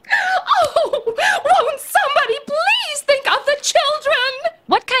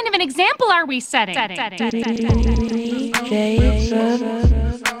are we setting?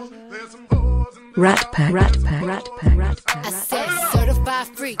 Rat Pack. I said certified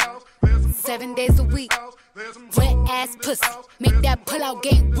freak, 7 days a week. Wet ass pussy, make that pull out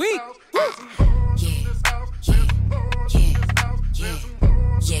game weak.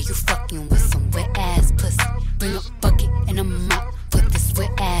 Yeah, you fucking with some wet ass pussy. Bring a bucket and a mop for this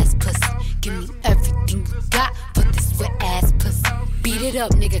wet ass pussy. Give me everything you got for this wet ass pussy. Beat it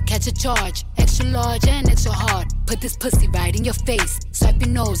up, nigga, catch a charge. Extra large and extra hard. Put this pussy right in your face. Swipe your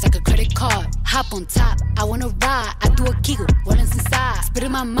nose like a credit card. Hop on top, I wanna ride. I do a giggle, what is inside? Spit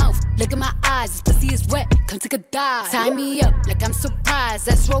in my mouth, look in my eyes. This pussy is wet, come take a dive. Tie me up like I'm surprised,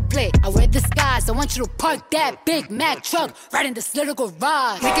 that's roleplay. I wear disguise, I want you to park that Big Mac truck right in this little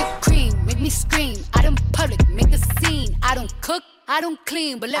garage. Make it cream, make me scream. Out in public, make a scene. I don't cook, I don't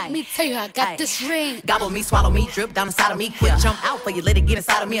clean, but let me tell you, I got this ring. Gobble me, swallow me, drip down inside of me. Quick jump out for you, let it get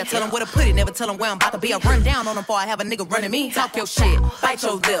inside of me. I tell them where to put it, never tell them where I'm about to be. I run down on them before I have a nigga running me. Talk your shit, bite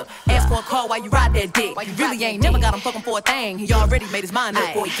your lip. Ask for a call while you ride that dick. You really ain't never got him fucking for a thing. He already made his mind up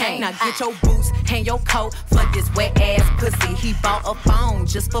before he came. Now get your boots, hang your coat for this wet ass pussy. He bought a phone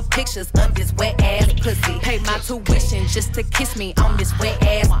just for pictures of this wet ass pussy. Paid my tuition just to kiss me on this wet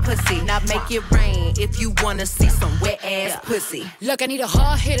ass pussy. Now make it rain if you wanna see some wet ass pussy. Look, I need a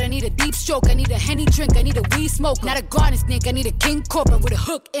hard hit, I need a deep stroke, I need a Henny drink, I need a weed smoke. Not a garden snake, I need a king cobra with a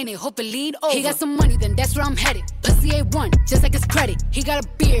hook in it, hope it lean over. He got some money, then that's where I'm headed. Pussy A1, just like his credit. He got a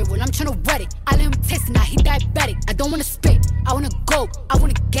beard, well I'm tryna wet it. I let him taste it, now he diabetic. I don't wanna spit, I wanna go, I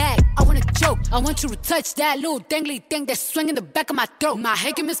wanna gag, I wanna choke. I want you to touch that little dangly thing that's swinging the back of my throat. My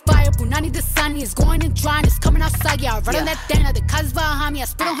head can misfire, Punani the sunny is going and drying, it's coming outside. Yeah, I run on that thing, the cuz behind me. I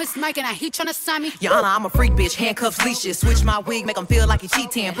spit on his mic and I he tryna sign me. Your Honor, I'm a freak bitch, handcuffs, leashes. Switch my wig, make him feel like he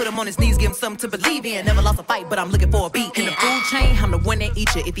cheating. Put him on his knees, give him something to believe in. Never lost a fight, but I'm looking for a beat. In the food chain, I'm the one that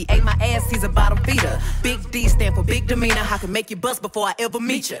eat you. If he ate my ass, he's a bottom feeder. Big D stand for big demeanor. I can make you bust before I ever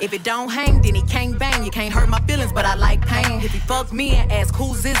meet you. If it don't hang, then he can't bang. You can't hurt my feelings, but I like pain. If he fuck me and ask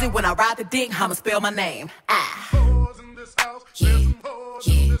who's is it when I ride the dick, I'ma spell my name.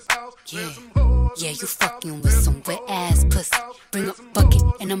 Yeah, you fucking with some wet ass pussy. Bring a bucket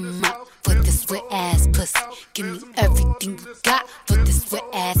and a mop for this wet ass pussy. Give me everything you got for this wet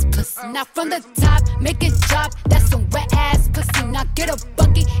ass pussy. Now from the top, make it drop. That's some wet ass pussy. Now get a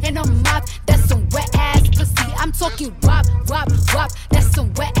bucket and a mop. That's some wet ass pussy. I'm talking wop, wop, wop. That's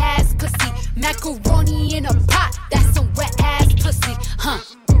some wet ass pussy. Macaroni in a pot. That's some wet ass pussy, huh?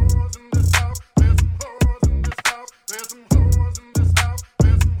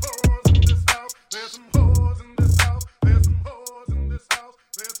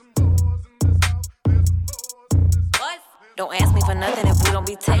 Don't ask me for nothing if we don't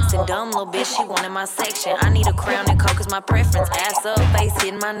be texting. Dumb little bitch, she wanted my section. I need a crown and coke is my preference. Ass up, face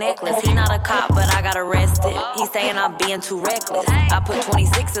hitting my necklace. He not a cop, but I got arrested. He saying I'm being too reckless. I put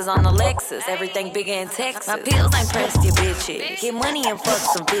 26s on the Lexus. Everything bigger in Texas. My pills ain't pressed you bitches. Get money and fuck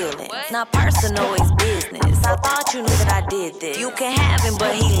some feelings. Not personal, it's business. I thought you knew that I did this. You can have him,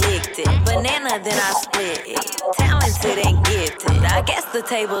 but he licked it. Banana, then I split it. Talented ain't gifted. I guess the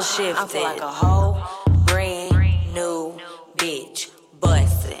table shifted. I feel like a whole brand new bitch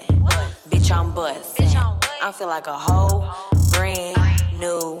bustin'. Bitch, I'm bustin'. I feel like a whole brand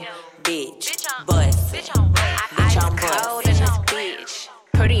new bitch bustin'. Bitch, I'm bustin'.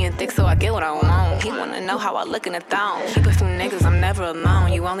 Pretty and thick, so I get what I want. He wanna know how I look in the thong. Keep a few niggas, I'm never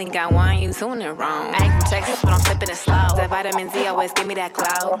alone. You only got one, you doing it wrong. I ain't from Texas, but I'm sipping it slow. That vitamin Z always give me that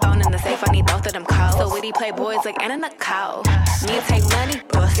glow. Phone in the safe, I need both of them codes. So witty playboys like Anna Nicole. Me and take money,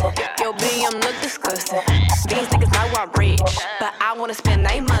 bustin'. Yo, BM look disgusting. These niggas know I'm rich, but I wanna spend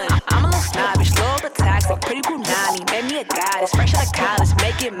their money. I'm a little snobbish, little bit toxic, pretty Brunani. Made me a goddess, fresh out of college,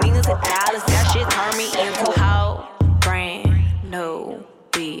 making millions of dollars. That shit turned me into a whole brand new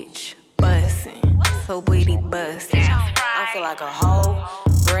bitch bustin', so witty bustin'. I feel like a whole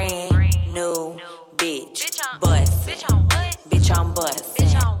brand new bitch bustin'. Bitch, I'm bustin'.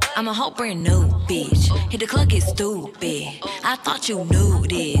 I'm a whole brand new bitch. Hit the club, get stupid. I thought you knew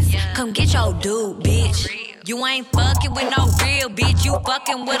this. Come get your dude, bitch. You ain't fucking with no real bitch. You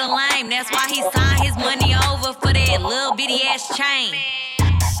fucking with a lame. That's why he signed his money over for that little bitty ass chain.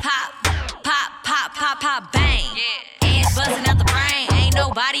 Pop, pop, pop, pop, pop, bang. Ass bustin' out the brain. Ain't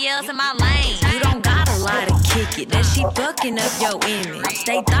nobody else in my lane. You don't got a lot to kick it. That she fucking up your image.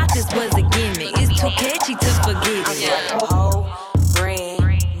 They thought this was a gimmick. It's too catchy to forget it. A whole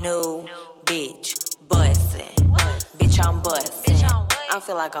brand new bitch bustin'. Bitch, I'm bustin'. I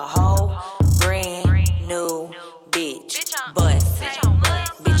feel like a whole brand new bitch bustin'.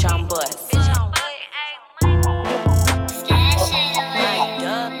 Bitch, I'm bustin'.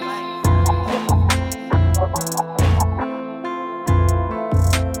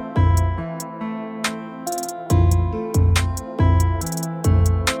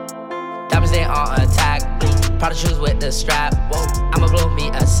 Diamonds, they on attack. Prada shoes with the strap. I'ma blow me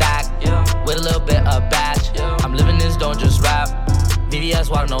a sack. With a little bit of batch. I'm living this, don't just rap. VVS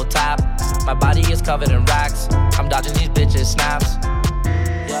water, no tap. My body is covered in racks. I'm dodging these bitches' snaps.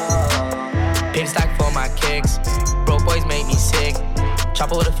 Pink stack for my kicks. Broke boys make me sick.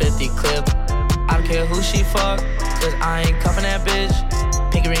 Chopper with a 50 clip. I don't care who she fuck, cause I ain't cuffing that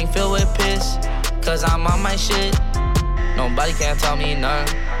bitch. Pinky ring filled with piss, cause I'm on my shit. Nobody can tell me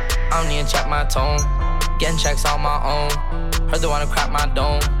nothing. I don't even check my tone. Getting checks on my own. Heard they wanna crack my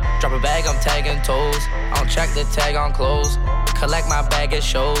dome. Drop a bag, I'm tagging toes. I don't check the tag on clothes. Collect my bag, it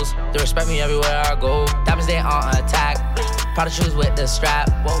shows. They respect me everywhere I go. Diamonds, they on attack. Prada shoes with the strap.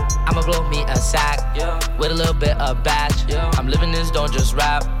 I'ma blow me a sack. With a little bit of batch. I'm living this, don't just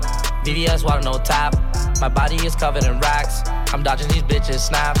rap. VVS water, no tap. My body is covered in racks. I'm dodging these bitches'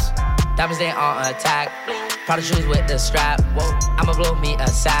 snaps. Diamonds, they on attack. Prada shoes with the strap. I'ma blow me a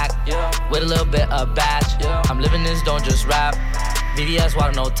sack. With a little bit of batch. I'm living this, don't just rap. VVS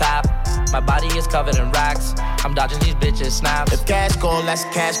water, no tap. My body is covered in racks. I'm dodging these bitches' snaps. If cash call, that's a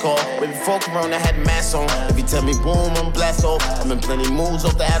cash call. Way before Corona, had mask on. If you tell me boom, I'm blast off. I'm in plenty moods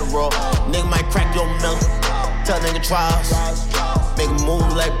off the Adderall. Nigga might crack your milk. Tell nigga tries. Make a move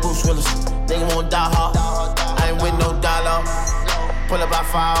like Bruce Willis. Nigga won't die hard. I ain't with no dollar. Pull up, I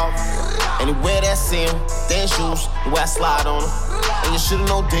file. Anywhere that see him, then shoes, the way I slide on him. And you should've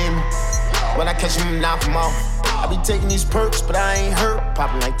known demon. When I catch him, knock him off. I be taking these perks, but I ain't hurt.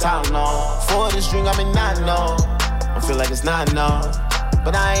 Popping like Tylenol. For this drink, I been nodding on. I feel like it's not enough,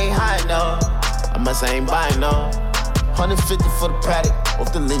 but I ain't high enough. I must ain't buying no. 150 for the paddock.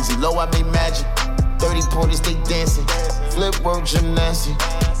 Off the Lindsay low, I made magic. 30 pointers, they dancing. Flip work, gymnastics.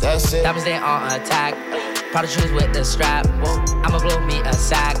 That's it. Diamonds, they on attack. Prada shoes with the strap. I'ma blow me a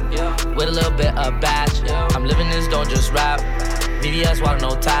sack. With a little bit of batch. I'm living this, don't just rap. VVS water,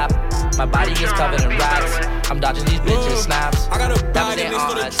 no tap. My body is covered in racks. I'm dodging these bitches' snaps. I got a bag they and they on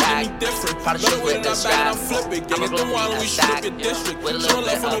started attack. treating me different. Prada Let shoes it with in the that bag strap. and I flip it. Gang I'ma it blow the me while and a we shoot up sack. your district. With a Show little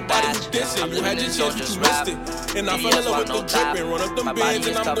love bit for of nobody batch. who dissing. I'm You had living your this, chance, don't but you just missed rap. it. And I VVS fell in love water, with the no tap. dripping. Run up them My body bands is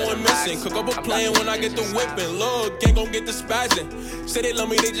and I'm covered going in missing. racks. Cook up a I'm plan dodging when I these get the bitches' whipping. Look, gang gon' get the spazzing. Say they love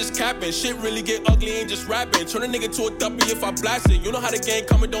me, they just capping. Shit really get ugly, ain't just rapping. Turn a nigga to a duppy if I blast it. You know how the gang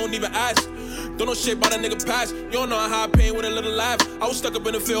coming, don't even ask. Don't know shit about a nigga past. You don't know how I pain with a little laugh. I was stuck up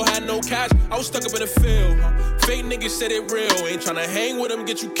in the field, had no cash. I was stuck up in the field. Fake niggas said it real. Ain't tryna hang with them,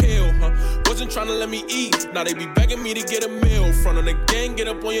 get you killed. Wasn't tryna let me eat. Now they be begging me to get a meal. Front of the gang, get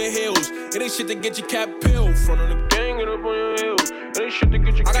up on your heels. It ain't shit to get your cap peeled. Front of the gang, get up on your heels. It ain't shit to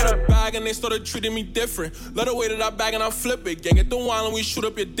get your cap. I got a bag and they started treating me different. Let her wait at that bag and I flip it. Gang, get the wine and we shoot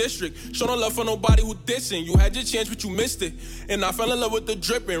up your district. Show no love for nobody who dissing. You had your chance, but you missed it. And I fell in love with the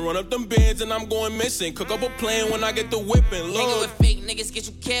dripping. Run up them bands and I'm going missing. Cook up a plan when I get the whipping. Hanging with fake niggas get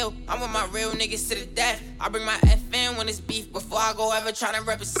you killed. I'm with my real niggas to the death. I bring my FN when it's beef before I go ever tryna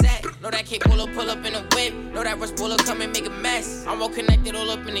represent. Know that K pull up in a whip. Know that Rush Buller come and make a mess. I'm all connected all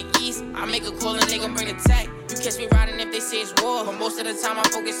up in the east. I make a call and they gon' bring the tech. You catch me riding if they say it's war. But most of the time I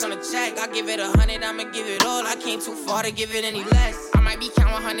focus on the check. I give it 100, I'ma give it all. I came too far to give it any less. I might be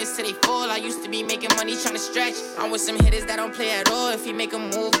counting hundreds till they fall. I used to be making money tryna stretch. I'm with some hitters that don't play at all. If he make a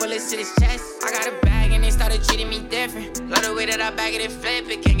move, bullets to his chest. I got a bag and they started treating me different. Love the way that I bag it and flip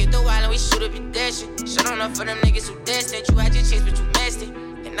it. Can't get the wild and we shoot up your district. Shut on up for them niggas who distant. You had your chance but you missed it.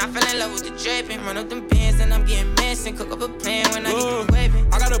 And I fell in love with the dripping. Run up them pins and I'm getting missing. Cook up a plan when I get the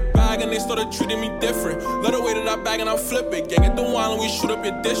whipping. I got a bag and they started treating me different. Let her wait at that bag and I flip it. Gang get the wine and we shoot up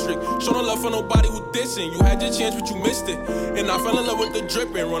your district. Show no love for nobody who dissing. You had your chance but you missed it. And I fell in love with the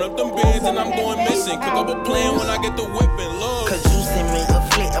dripping. Run up them bands and I'm going missing. Cook up a plan when I get the whipping. Look. Cause you send me a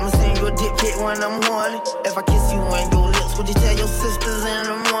flick, I'ma send you a dick pic when I'm horny. If I kiss you on your lips, would you tell your sisters in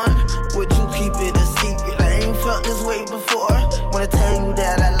the morning? Would you keep it a secret? I ain't felt this way before. Wanna tell you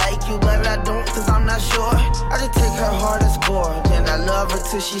that I like you, but I don't cause I'm not sure. I just take her heart and score, then I love her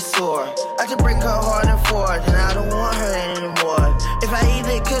till she's sore. I just break her heart and four, then I don't want her anymore. If I eat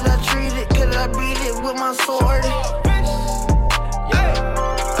it, could I treat it? Could I beat it with my sword?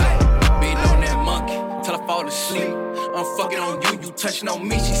 Beating on that monkey till I fall asleep. I'm fucking on you, you touching on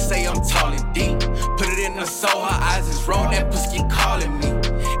me. She say I'm tall and deep. Put it in her soul, her eyes is roll, that pussy calling me.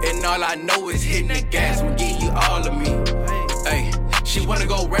 And all I know is hitting the gas, I'm getting you all of me. Hey, she wanna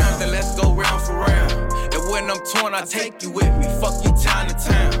go round, then let's go round for round. And when I'm torn, I take you with me, fuck you town to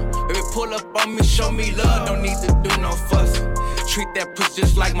town. Baby, pull up on me, show me love, don't need to do no fuss. Treat that pussy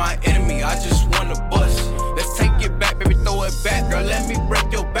just like my enemy, I just wanna bust. Let's take it back, baby, throw it back, girl, let me break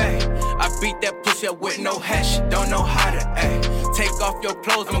your back. I beat that pussy up with no hat, she don't know how to act. Take off your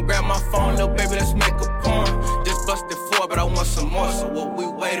clothes, I'ma grab my phone, little baby, let's make a porn. Just busted 4, but I want some more, so what we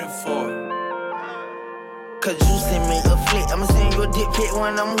waiting for? Cause you send me a flick, I'ma send you a dick pic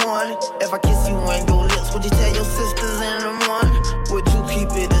when I'm horny. If I kiss you on your lips, would you tell your sisters in the morning? Would you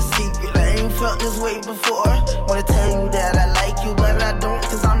keep it a secret? I ain't felt this way before. Wanna tell you that I like you, but I don't,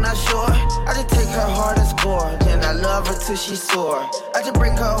 cause I'm not sure. I just take her heart and score, then I love her till she's sore. I just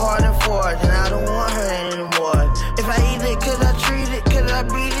break her heart and forward, then I don't want her anymore. If I eat it, could I treat it? Could I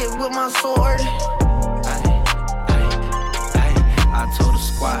beat it with my sword? I told the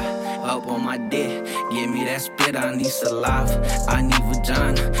squad, up on my dick, give me that spit, I need saliva, I need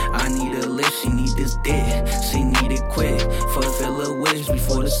vagina, I need a lift, she need this dick, she need it quick, fulfill a wish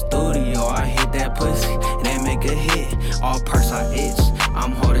before the studio, I hit that pussy, and then make a hit, all parts I itch,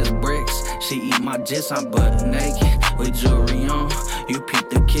 I'm hard as bricks, she eat my jits, I'm butt naked, with jewelry on, you peep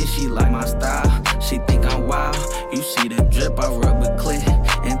the kiss, she like my style, she think I'm wild, you see the drip, I rub a clit,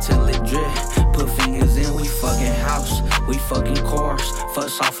 until it drip, put fingers in, we fucking house, we fucking cars,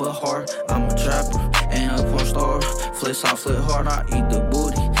 fuss off a heart, I'm a trapper, and a porn star, flips off flip hard, I eat the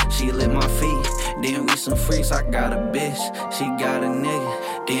booty, she lit my feet, then we some freaks, I got a bitch, she got a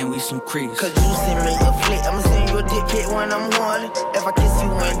nigga, then we some creeps. Cause you send me a flick, I'ma send you a dick pic when I'm horny. If I kiss you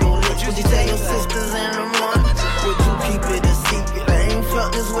on your lips, would you tell your sisters in the morning? Would you keep it a secret? I ain't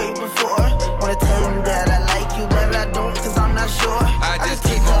felt this way before. Wanna tell you that I like you, but I don't, cause I'm not sure. I just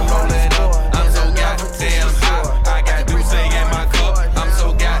keep on rolling up, I'm so goddamn hot, I got Duce in my cup, I'm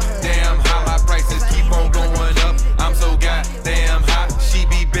so goddamn hot, my prices keep on going up, I'm so goddamn hot, she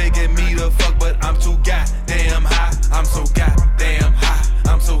be begging me to fuck, but I'm too goddamn hot, I'm so goddamn hot,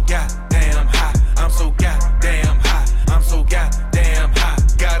 I'm so goddamn hot, I'm so goddamn hot, I'm so goddamn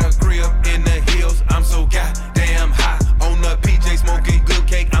hot, got a grip in the hills, I'm so goddamn hot, on the PJ smoking good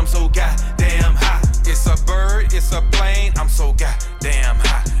cake, I'm so goddamn hot, it's a bird, it's a plane, I'm so goddamn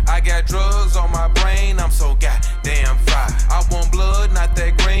hot, I got drugs on my brain, I'm so goddamn fried, I want blood, not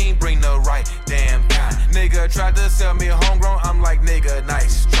that green, bring the right damn kind, nigga tried to sell me homegrown, I'm like nigga,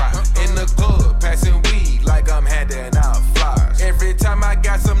 nice try, in the club, passing weed like I'm handing out flyers, every time I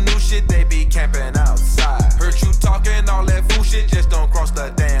got some new shit, they be camping outside, heard you talking all that fool shit, just don't cross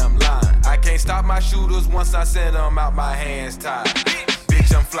the damn line, I can't stop my shooters once I send them out, my hands tied,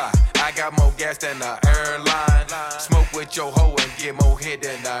 bitch I'm fly, I got more gas than the airline, smoke with your hoe and get more hit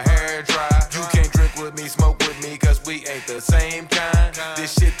than the hair dry, you can't drink with me, smoke with me, cause we ain't the same kind,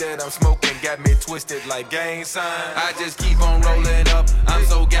 this shit that I'm smoking got me twisted like gang signs, I just keep on rolling up, I'm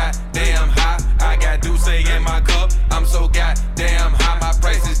so goddamn hot, I got Duce in my cup, I'm so goddamn hot, my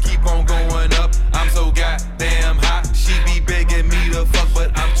prices keep on going up, I'm so goddamn hot, she be begging me to fuck,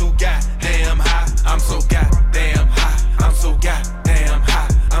 but I'm too goddamn hot, I'm so goddamn hot, I'm so goddamn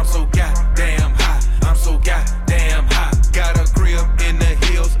hot, I'm so goddamn hot, I'm so goddamn hot, got a grip in the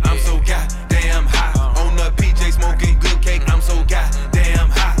hills, I'm so goddamn hot, on the PJ smoking good cake, I'm so goddamn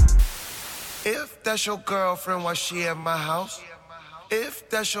hot. If that's your girlfriend, why she at my house? If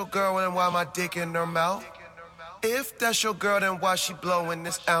that's your girl, then why my dick in her mouth? If that's your girl, then why she blowing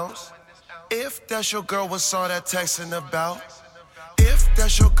this ounce? If that's your girl, what's all that texting about? If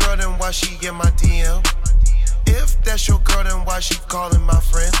that's your girl, then why she in my DM? If that's your girl, then why she calling my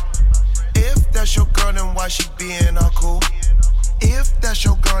friend? If that's your girl, then why she being all cool? If that's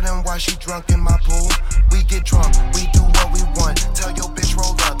your girl, then why she drunk in my pool? We get drunk, we do what we want. Tell your bitch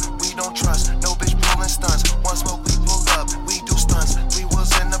roll up, we don't trust. No bitch pulling stunts. One smoke, we pull up, we do stunts. We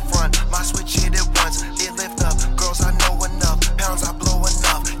was in the front, my switch hit it once. It lift up, girls I know enough. Pounds I blow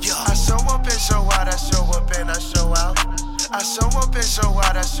enough, yeah. I show up and show out, I show up and I show out. I show up and show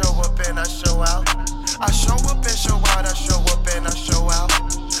out, I show up and I show out. I show up and show out, I show up and I show out.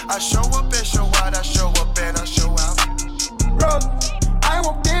 I show up and show out, I show up and I show out. I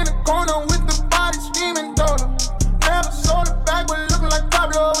walked in the corner with the body screaming dollar. Never saw the back, but looking like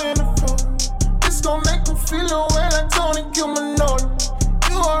Pablo in the front. This gon' make them feel the way like Tony Cumanolo.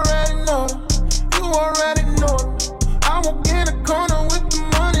 You already know it, you already know it. I walk in the corner with the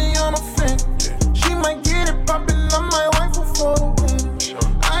money on my finger. She might get it poppin', I might wife her for the win.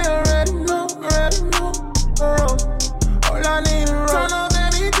 I already know, all I need is turn up,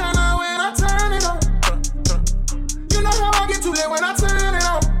 baby, turn up when I turn it on. You know how I get too late when I turn it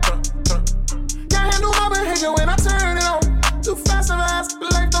on.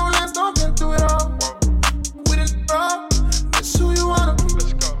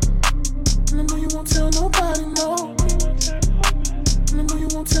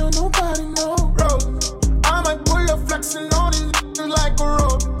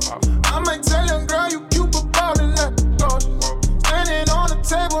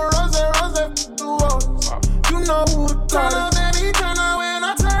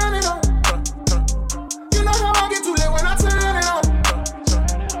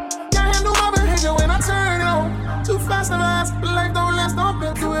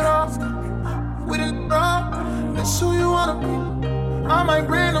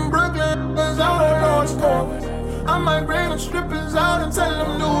 strippers out and tell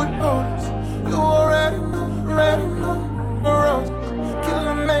them do it notice. You already know, Rose. Kill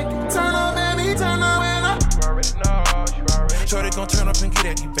them, make it turn up, baby, turn up when I. You already know. Shorty gon' turn up and get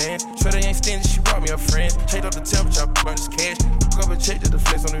at you, band. Shorty ain't stingy, she brought me a friend. Checked up the temperature, burn this cash. Up and check the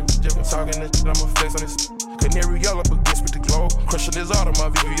flex on this. Just been talking this shit, I'ma flex on this. Canary yellow up against with the glow. Crushing this auto, my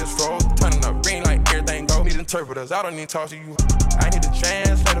VVS froze. Turning up green like everything go. Need interpreters, I don't need to talk to you. I need a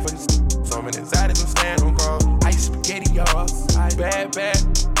translator for this. So many anxieties, I'm staying on call. Ice spaghetti, y'all. Bad,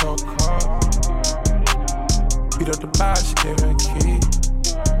 no call. Beat up the box, she gave me a key.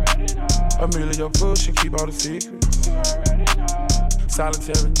 A million your food, she keep all the secrets.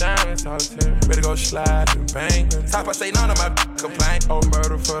 Solitary diamond, solitary. Better go slide and bang. Top I say none of my complain. Oh,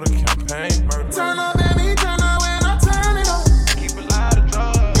 murder for the campaign. Murder. Turn up, baby, turn up when I turn it on. Keep a lot of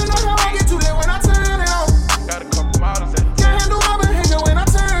drugs. You know how I get too late when I turn it on. Got a couple models that can't handle my behavior when I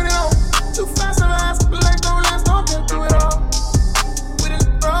turn it on. Too fast and fast, but like don't last, don't get through it all. With it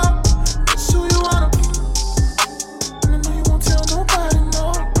wrong, it's who you wanna be. And I know you won't tell nobody,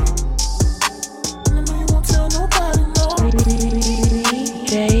 no. And I know you won't tell nobody, no.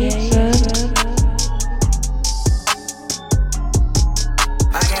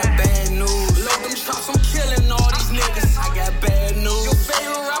 I got bad news. Load them chops, I'm killing all these niggas. I got bad news. Your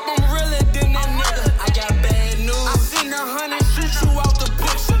favorite rap, I'm realer than that nigga. I got bad news. I seen 100 shoot you out the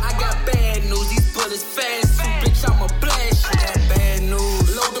picture. I got bad news. These bullets fast, so bitch, I'ma blast you. I got bad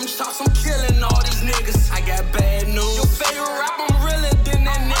news. Load them chops, I'm killing all these niggas. I got bad news. Your favorite rap, I'm realer than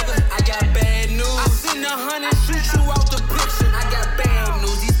that nigga. I got bad news. I seen 100 shoot you out the picture. I got bad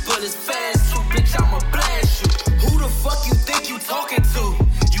news. These bullets fast, so bitch, I'ma blast you. Who the fuck you think you talking to?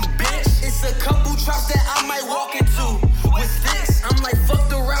 You bitch. It's a couple traps that I might walk into. With sticks, I'm like fuck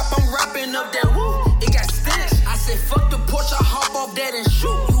the rap, I'm rapping up that woo. It got stench. I said fuck the porch, I hop off that and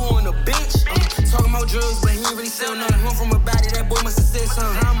shoot you on a bench. Talking about drugs, but he ain't really sell nothing. Home from a body, that boy must have said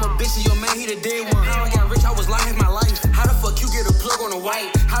something. How I'm a bitch and your man, he the dead one. How I got rich, I was lying my life. How the fuck you get a plug on a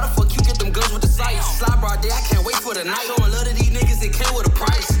white? How the fuck you get them guns with the sights? Slide broad day, I can't wait for the night. Showing love to these niggas, it came with a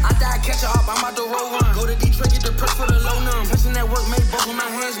price. I die, catch her up, I'm out the road run. Go to Detroit, get the press for the low numb. Touching that work, made both of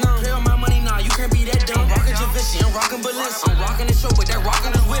my hands numb. Pay on my money, nah, you can't be that dumb. Rockin' Javinci, I'm rockin' Balenci. I'm rockin' the show, but that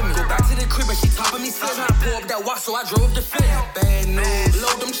rockin' is with me. Go back to the crib and she topping me still. Tryna pull up that walk, so I drove the fit. Bad news.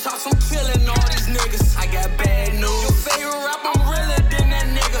 Load them shots, I'm killing all these niggas. I got bad news. Your favorite rap, I'm realer than that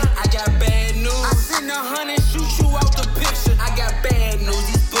nigga. I got bad news. I seen 100 shoot you out the picture. I got bad news.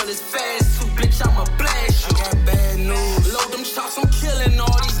 These bullets fast, so bitch, I'ma blast you. I got bad news. Load them shots, I'm killing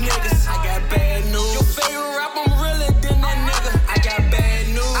all these niggas. I got bad news. Your favorite rap, I'm realer than that nigga. I got bad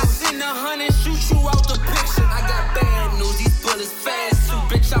news. I seen 100 shoot you out the picture. I got bad news. These bullets fast, so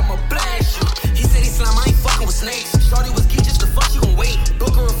bitch, I'ma blast you. He said he slime, I ain't fucking with snakes. Shorty was geek, just the fuck you gon' wait.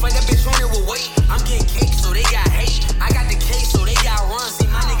 Book her a fight, that bitch on it will wait. I'm getting cake, so they got hate. I got the case, so they got run. See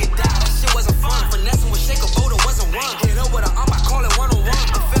my nigga die, that shit wasn't fun. Finessing with Shake a Boda wasn't one. Hit up with a up, I call it 101.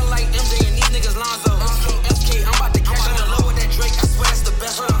 I feel like MJ and these niggas Lonzo. FK, I'm about to catch on the low with that Drake. I swear that's the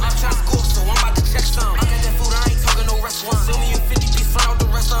best one. I'm trying to score, so I'm about to check some. I got that food, I ain't talking no restaurant. Send me a 50-piece, find out the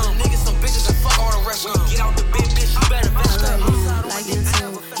rest of them. Niggas some bitches and fuck all the rest of them. Get out the big bitch, you better vest up. Like him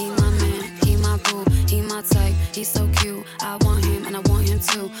too, he my man, he my boo, he my type, he's so cute. I want him and I want him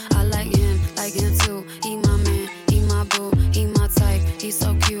too. I like him too. He my man, he my boo, he my type, he's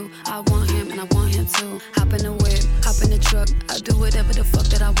so cute. I want him and I want him too. Hop in the whip, hop in the truck, I do whatever the fuck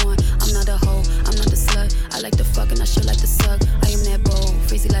that I want. I'm not a hoe, I'm not a slut. I like to fuck and I should like to suck. I am that bold,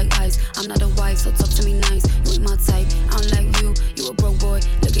 freezy like ice. I'm not a wife, so talk to me nice. You ain't my type, I don't like you. You a broke boy,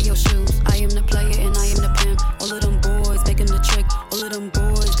 look at your shoes. I am the player and I am the pimp. All of them boys making the trick. All of them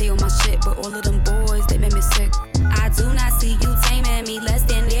boys, they on my shit, but all of them boys, they make me sick. I do not see you taming me, less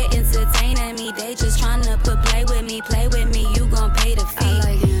than they're entertaining me. They just tryna play with me, you gon' pay the fee.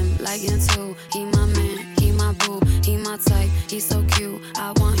 I like him too, he my man, he my boo, he my type, he's so cute.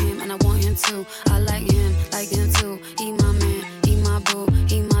 I want him and I want him too. I like him too, he my man, he my boo,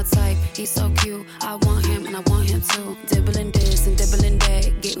 he my type, he's so cute. I want him and I want him too. Dibbling this and dibbling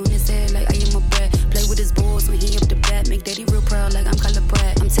that, get on his head like I am a brat. Play with his balls when he up the bat, make daddy real proud like I'm Kyla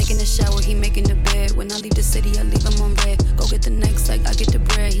Pratt. I'm taking a shower, he making the bed. When I leave the city, I leave him on red. Go get the next, like I get the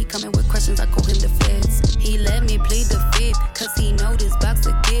bread. He coming with questions, I call him the feds. He let me plead the fifth, cause he know this box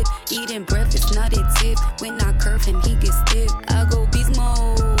a gift. Eating breakfast, not a tip. When I curve him, he gets stiff. I go beast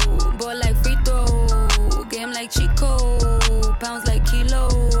mode, boy like free throw. Game like Chico, pounds like kilo.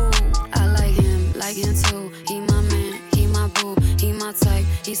 I like him too. He my man, he my boo, he my type.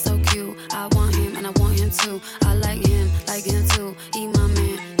 He's so cute. I want him and I want him too. I like him too. He my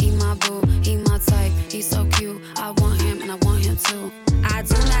man, he my boo, he my type. He's so cute. I want him and I want him too. I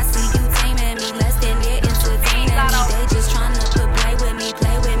do not see you taming me, less than they're entertaining me. They just try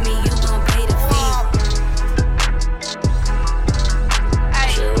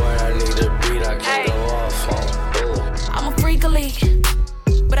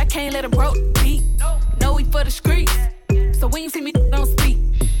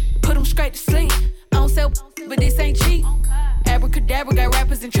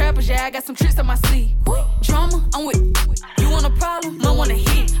rappers and trappers, yeah, I got some tricks on my sleeve. Drama, I'm with. You want a problem? No want to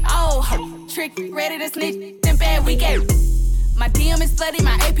hit. Oh, tricky, ready to snitch. Then bad, we get. My DM is flooded,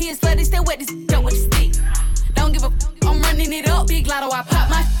 my AP is flooded. Still wet this up with the stick. Don't give a I'm running it up. Big lotto, I pop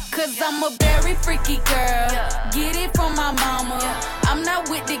my. Cause I'm a very freaky girl. Get it from my mama. I'm not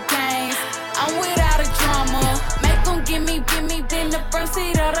with the games. I'm without a drama. Make them give me, then the front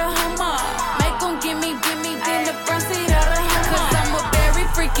seat of the Hummer. Make them give me, then the front seat of the Hummer. Cause I'm a very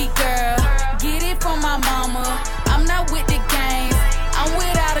freaky girl. Get it from my mama. I'm not with the games. I'm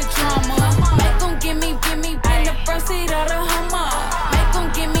without a drama. Make them give me, then the front seat of the Hummer. Make them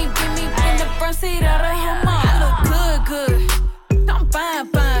give me, then the front seat of the Hummer. I look good. I'm fine.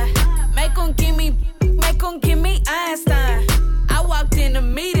 Make them give me Einstein. I walked in the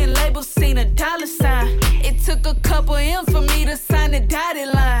meeting, label seen a dollar sign. It took a couple M's for me to sign the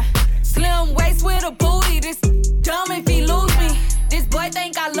dotted line. Slim waist with a booty, this dumb if he lose me. This boy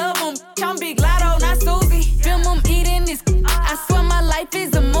think I love him, I'm Big Lotto, not Susie. Film him eating this, I swear my life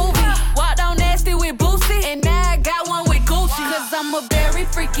is a movie. Walked on nasty with Boosie, and now I got one with Gucci. Cause I'm a very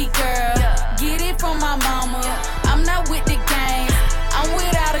freaky girl, get it from my mama. I'm not with the games, I'm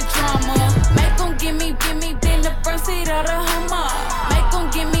without a drama. Make them give me, then the front seat of the Hummer. Make them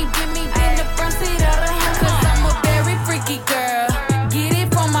give me, then the front seat of the Hummer. Cause I'm a very freaky girl, get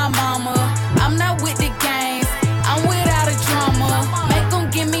it from my mama. I'm not with the games, I'm without a drama. Make them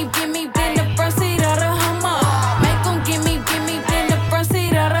give me, then the front seat of the Hummer. Make them give me, then the front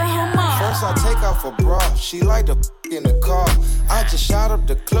seat of the Hummer. First I take off a bra, she like to in the car. I just shot up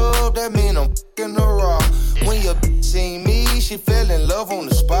the club, that mean I'm in the raw. When your seen me, she fell in love on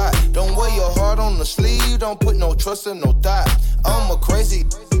the spot. Don't wear your heart on the sleeve, don't put no trust in no thought. I'm a crazy,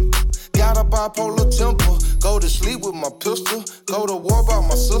 got a bipolar temper. Go to sleep with my pistol, go to war by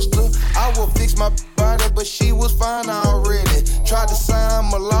my sister. I will fix my body, but she was fine already. Tried to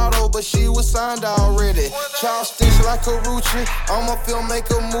sign mulatto, but she was signed already. Child stitch like a Rucci, I'm a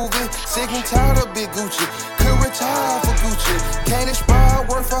filmmaker movie. Sick and tired of Big Gucci, could retire for Gucci. Can't expire,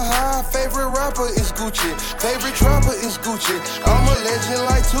 work for high. Favorite rapper is Gucci, favorite trapper is Gucci. I'm a legend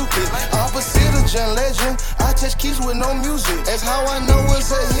like Tupac, opposite of John Legend. I touch keys with no music, that's how I know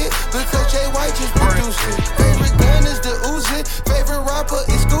it's a hit, because Jay White just produced it. Favorite gun is the Uzi, favorite rapper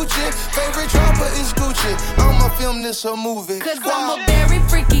is Gucci, favorite trapper is Gucci. I'ma film this a movie. Cause I'm a very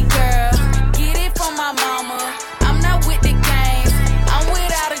freaky girl, get it from my mama. I'm not with the games, I'm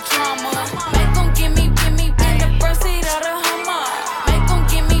without a drama. Make them give me, then the front seat of the Hummer. Make them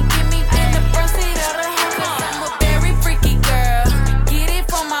give me, then the front seat of the Hummer. Cause I'm a very freaky girl, get it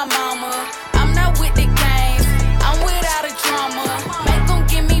from my mama. I'm not with the games, I'm without a drama. Make them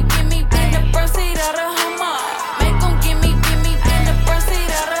give me, then the front seat of the Hummer. Make them give me, then the front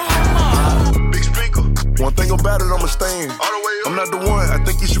seat of the Hummer. Big speaker. One thing about it, I'ma stand. I'm not the one I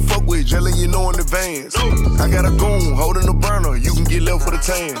think you should fuck with, just letting you know in advance. I got a goon holding the burner, you can get left for the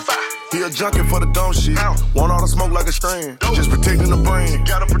tan. He a junkie for the dumb shit. Want all the smoke like a strand. Just protecting the brand.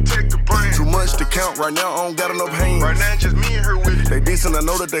 Gotta protect the brand. Too much to count right now, I don't got enough hands. Right now, just me and her with it. They decent, I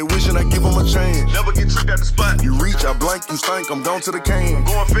know that they wishing I give them a chance. Never get tricked at the spot. You reach, I blank, you stink, I'm gone to the can. I'm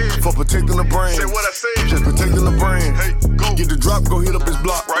going fed. For protecting the brand. Say what I said. Just protecting the brand. Hey, go. Get the drop, go hit up his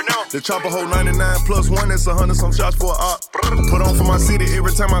block. Right now. The chopper hold 99 plus 1, that's 100 some shots for a op. Put on for my city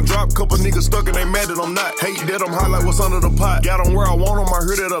every time I drop. Couple niggas stuck and they mad that I'm not. Hate that I'm hot like what's under the pot. Got them where I want them, I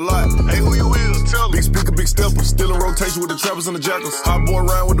heard it a lot. Hey, who you is? Tell big speaker, big stepper. Still in rotation with the trappers and the jackals. Hot boy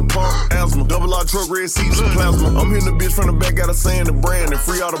round with the pump, asthma. Double R truck, red seats, and plasma. I'm hitting the bitch from the back, got a saying the brand. And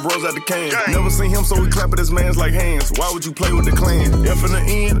free all the bros out the can. Never seen him, so we clap at his mans like hands. Why would you play with the clan? F in the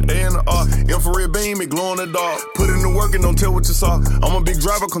N, A in the R. Infrared beam, it glow in the dark. Put in the work and don't tell what you saw. I'm a big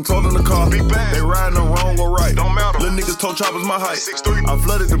driver, controlling the car. Big bang. They riding them wrong or right. Don't matter. Little niggas told choppers my height. 6'3". I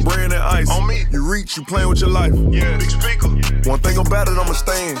flooded the brand and ice. On me. You reach, you playing with your life. Yeah. Big speaker. One thing about it, I'ma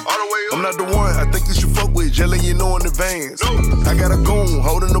stand. All the way up. I'm not the one I think you should fuck with, just letting you know in advance. I got a goon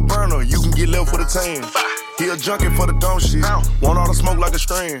holding the burner, you can get left with a tan. He a junkie for the dumb shit. Want all the smoke like a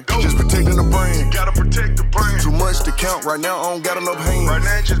strand. Just protecting the brand. Gotta protect the brand. Too much to count right now, I don't got enough hands. Right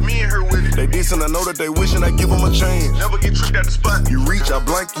now, just me and her with it. They decent, I know that they wishing I give them a chance. Never get tricked at the spot. You reach, I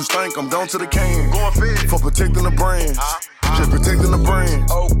blank, you stink, I'm gone to the can. Going fed. For protecting the brand. Just protecting the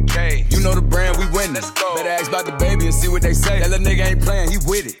brand. Okay, you know the brand, we winning. Better ask about the baby and see what they say. That little nigga ain't playing, he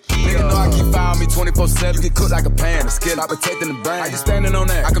with it. Nigga know I keep fire on me 24/7. You get cooked like a pan, a skill, I'm protecting the brand. How you standing on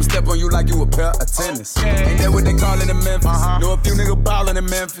that? I come step on you like you a pair of tennis. Ain't that what they callin' in Memphis? Know a few niggas ballin' in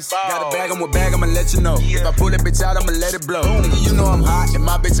Memphis. Got a bag, I'm with bag, I'ma let you know. If I pull that bitch out, I'ma let it blow. Nigga, you know I'm hot, and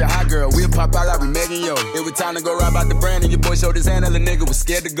my bitch a hot girl. We'll pop out like we Megan, yo. It was time to go ride out the brand, and your boy showed his hand, and the nigga was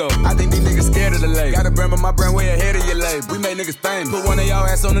scared to go. I think these niggas scared of the label. Got a brand, but my brand way ahead of your label. We made niggas famous. Put one of y'all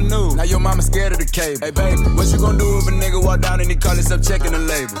ass on the news. Now your mama scared of the cable. Hey, baby, what you gon' do if a nigga walk down and he call himself checking the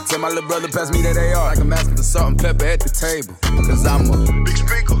label? Tell my little brother pass me that AR, like I'm asking for salt and pepper at the table. Cause I'm a big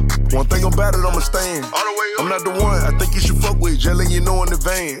speaker. One thing about it, I'ma stand. All the way up. I'm not the one I think you should fuck with, just letting you know in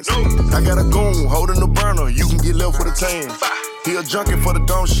advance. No. I got a goon holding the burner, you can get left with a tan. He a junkie for the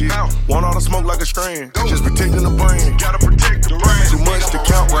dumb shit. Want all the smoke like a strand. Just protecting the brain. Gotta protect the brain. Too much to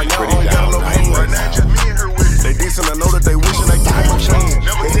count right now. I don't got enough hands. Right now, just me and her with it. They decent, I know that they wishing they give him a chance.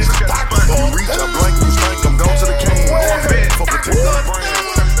 Never you reach, I blank, you stink, I'm gone to the can. For protecting the brain.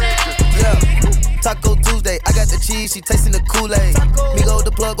 Taco Tuesday, I got the cheese, she tasting the Kool-Aid. Migos the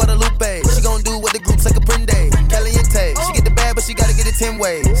plug, Guadalupe. She gon' do what the group say Caprende. Caliente, she get the bag, but she gotta get it 10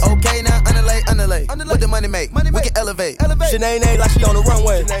 ways. Okay, now underlay. What the money make? We can elevate. Sinead like she on the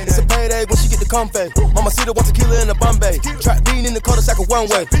runway. It's a payday when she get the comfy. Mama see the one tequila in the Bombay. Trap bean in the cul-de-sac a one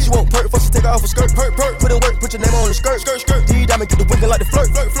way. She won't perk before she take her off her skirt. Perk. Put in work, put your name on the skirt. D-diamond get the winking like the flirt.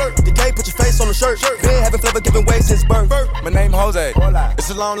 The gay, put your face on the shirt. Been having flavor giving way since birth. My name Jose.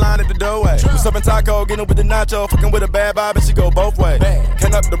 It's a long line at the doorway. What's up in taco, getting with the nacho. Fucking with a bad vibe and she go both ways.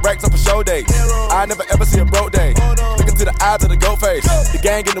 Can up the racks up for show days. I never ever see a broke day. Looking to the eyes of the goat face. The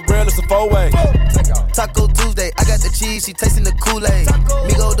gang in the real, it's a four-way. Taco Tuesday, I got the cheese, she tasting the Kool-Aid.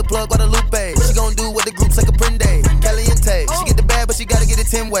 Migos the plug, Guadalupe. She gon' do what the group say Caprende. Caliente, she get the bag, but she gotta get it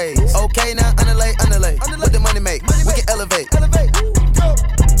 10 ways. Okay, now underlay. What the money make? We can elevate.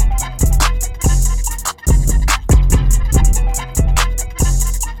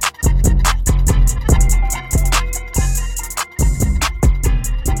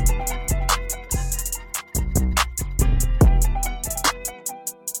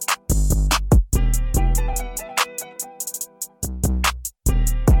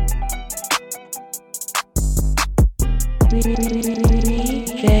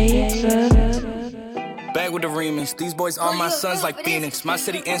 Back with the remix. These boys are my sons like Phoenix. My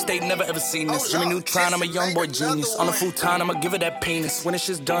city and state never ever seen this. Jimmy Neutron, I'm a young boy genius. On a futon, I'ma give it that penis. When it's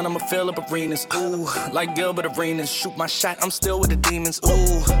just done, I'ma fill up arenas. Ooh, like Gilbert Arenas. Shoot my shot, I'm still with the demons.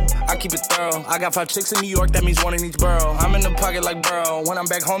 Ooh, I keep it thorough. I got 5 chicks in New York, that means one in each borough. I'm in the pocket like Burrow. When I'm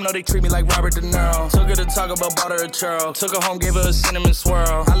back home, no, they treat me like Robert De Niro. Took her to Taco Bell, bought her a churro. Took her home, gave her a cinnamon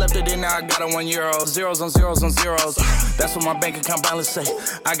swirl. I left it in, now I got her €1. Zeros on zeros on zeros. That's what my bank account balance say.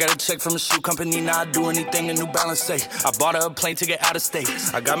 I got a check from a shoe company, now I do anything the New Balance say. I bought her a plane to get out of state.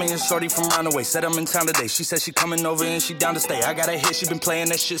 I got me a shorty from Roundaway, said I'm in town today. She said she coming over and she down to stay. I got a hit, she been playing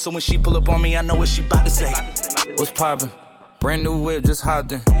that shit, so when she pull up on me, I know what she bout to say. What's poppin'? Brand new whip, just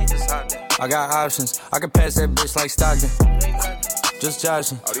hopped in. I got options, I can pass that bitch like Stockton. Just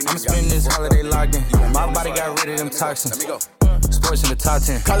joshing, I'ma spend this holiday locked in. My body got rid of them toxins. Sports in the top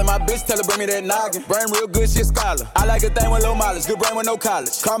 10. Callin' my bitch, tell her bring me that noggin. Brain real good, shit scholar. I like a thing with low mileage, good brain with no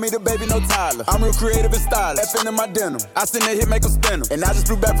college. Call me the baby, no Tyler. I'm real creative and stylish. FN in my denim. I send that hit, make them spin 'em. And I just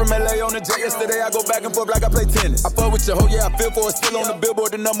flew back from LA on the jet yesterday. I go back and forth like I play tennis. I fuck with your hoe, yeah, I feel for it. Still on the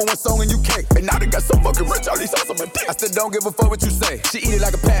Billboard, the #1 song in UK. And now they got so fucking rich, all these hoes on my dick. I still don't give a fuck what you say. She eat it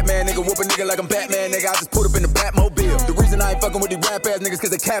like a Pac-Man, nigga. Whoop a nigga like I'm Batman, nigga. I just put up in the Batmobile. The reason I ain't fucking with these rap ass niggas,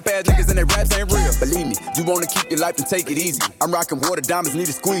 cause they cap ass niggas and they raps ain't real. Believe me, you wanna keep your life and take it easy. I'm rocking water diamonds, need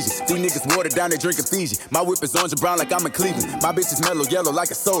a squeegee. These niggas water down, they drinking Fiji. My whip is orange and brown like I'm in Cleveland. My bitch is mellow yellow like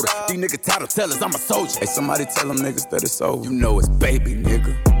a soda. These niggas title tellers, I'm a soldier. Hey, somebody tell them niggas that it's over. You know it's baby,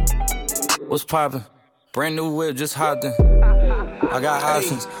 nigga. What's poppin'? Brand new whip, just hopped in. I got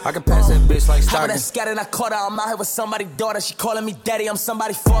options, I can pass that bitch like Stockton. That scattered, I caught her, I'm out here with somebody's daughter. She calling me daddy, I'm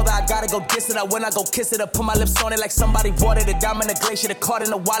somebody's father. I gotta go diss it, I when I go kiss it. I put my lips on it like somebody watered it. Diamond the glacier, the card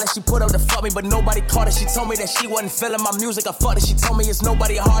in the wallet. She put up to fuck me, but nobody caught it. She told me that she wasn't feeling my music, I fucked it. She told me it's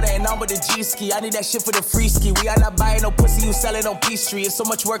nobody harder, and I'm with the G-ski. I need that shit for the free ski. We are not buying no pussy, you sell it on Peachtree. It's so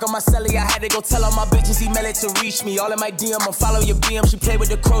much work on my celly, I had to go tell all my bitches, email it to reach me. All in my DM, I follow your BM. She played with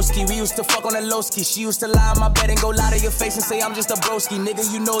the Krosky. We used to fuck on the low ski. She used to lie on my bed and go lie to your face and say I'm just a broski.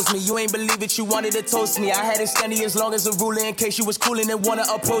 Nigga, you knows me, you ain't believe it, you wanted to toast me. I had it steady as long as a ruler in case you was coolin' and wanna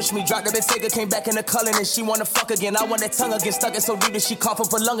approach me. Dropped the Bentayga, came back in the cullin' and she wanna fuck again. I want that tongue again, stuck it so deep that she cough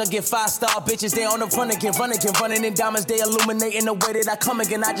up a lung again. 5-star bitches, they on the run again, running in diamonds, they illuminating the way that I come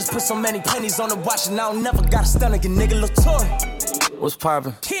again. I just put so many pennies on the watch and I don't never got a stun again, nigga, look toy. What's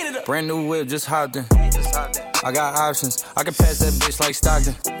poppin'? Brand new whip, just hopped in. I got options, I can pass that bitch like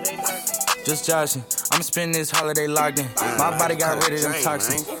Stockton. Just joshing. I'ma spend this holiday locked in. My body got rid of them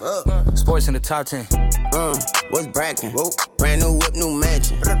toxins. Sports in the top 10. What's brackin'? Brand new whip, new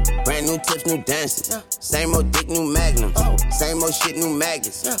mansion. Brand new tips, new dances. Same old dick, new magnums. Same old shit, new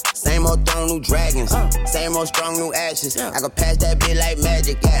maggots. Same old throne, new dragons. Same old strong, new ashes. I can pass that bitch like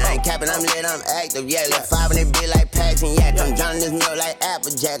magic. Yeah, I ain't capping, I'm lit, I'm active. Yeah, left 5 in that bitch like Paxton. Yeah, I'm drowning this milk like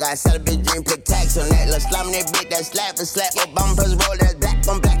Applejack. I sell a bitch dream, put tax on that. Let's slum that bitch, that slap and slap. Obama press roll, that's black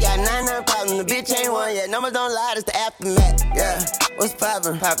on black. Yeah, 99 problems, the bitch ain't one yet. Numbers don't lie, it's the aftermath. Yeah, what's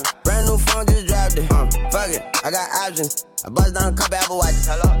poppin'? Brand new phone, just dropped it. Fuck it, I got options. I bust down a couple Apple Watches.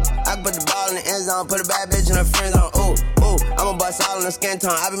 Hello. I can put the ball in the end zone, put a bad bitch in her friend zone. Ooh, ooh, I'ma bust all in the skin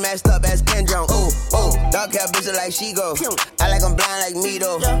tone. I be matched up as skin drone. Ooh, ooh, dark hair bitch like she go. I like I'm blind like me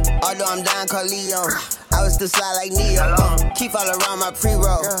though. Although I'm down Carleo. I was still slide like Neo. Keep all around my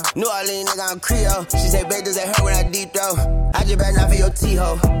pre-roll. New Orleans nigga, I'm Creole. She say, babe, does that hurt when I deep throw? I just back now for your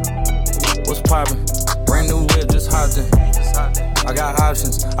T-ho. What's poppin'? Brand new whip, just hopped in. I got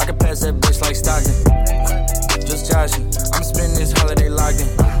options. I can pass that bitch like Stockton. Just joshing. I'm spending this holiday locked in.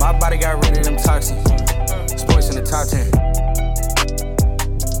 My body got rid of them toxins. Sports in the top 10.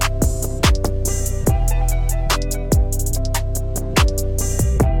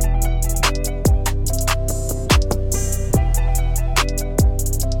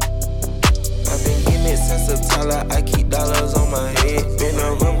 I've been getting it since a toddler. I keep dollars on my head. Been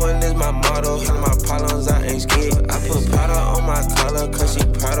a real one is my motto. Handle my problems, I ain't scared. I put powder on my collar, cause she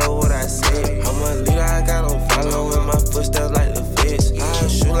proud of what I said. I'm a leader, I got on follow in my footsteps like the feds. I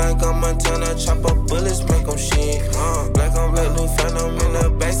shoot like I'm Montana, chop up bullets, make them shit. Black on black, new phantom in the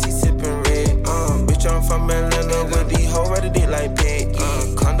backseat sipping red. Bitch, I'm from Atlanta with these hoes ready dick like Peggy.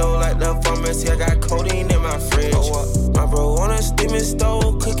 Condo like the pharmacy, I got codeine in my fridge. My bro on a steaming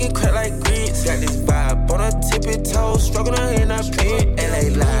stove, cooking crack like grits. Got this vibe on a tippy toe, struggling in a pit. LA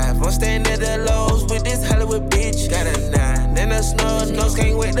live, I'm staying at the lows with this Hollywood bitch. Got a 9 and a snub nose,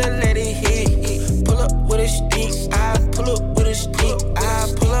 can't wait to let it hit. Pull up with a stick, I pull up with a stick.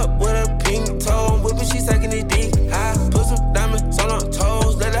 I pull up with a pink toe, whipping, she sucking the dick. I put some diamonds on her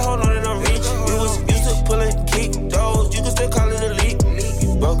toes, let her hold on to them reach. You was used to pulling kick those, you can still call it a leak.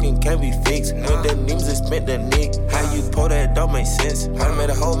 You broken, can't be fixed. When the names is spent the nick. How you pull that don't make sense. I made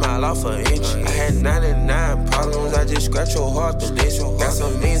a whole mile off an inch. I had 99 problems, I just scratch your heart to this. Got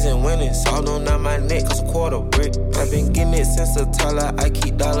some amazing winnings, all on down my neck, cause a quarter brick. I've been getting it since a toddler, I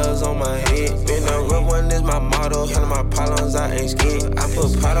keep dollars on my head. Been a real one is my motto, handle my problems, I ain't scared. I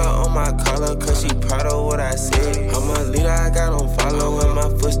put powder on my collar, cause she proud of what I said. I'm a leader, I got on follow in my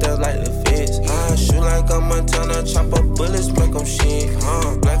footsteps like the feds. I shoot like I'm Montana, chop up bullets, make them shit.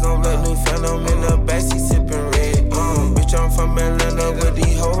 Black on black, new phantom in the backseat sipping red. Bitch, I'm from Atlanta with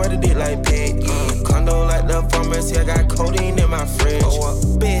these hoes ready dick like Peggy. Condo like the pharmacy, I got codeine in my fridge.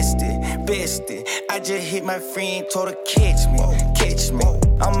 Bestie, I just hit my friend, told her catch me.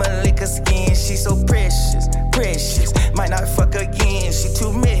 I'ma lick her skin, she so precious. Might not fuck again, she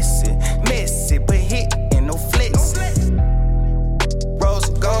too messy, but hit and no flexing. Rose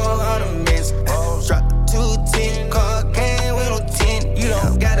gold on the mess, drop 210, car game with no 10. You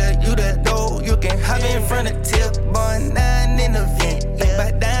don't gotta, you the dough, you can hop in front of tip. Boy, 9 in the vent, think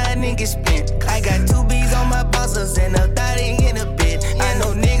about dying and get spent. I got 2 B's on my bosses and a 30 in a bed. I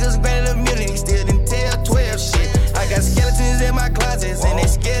know niggas granted a million, still didn't tell 12 shit. I got skeletons in my closets and they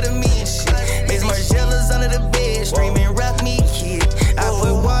scared of me and shit. Miss Margella's under the bed, screaming rock me kid. I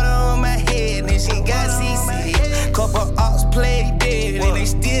put water on my head and she got CC. Couple ops played dead and they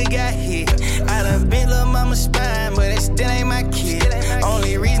still got hit. I done bent lil' mama's spine, but it still ain't my kid.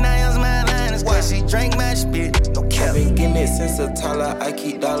 Only reason I use my line is cause she drank my spit. I've been getting it since a toddler, I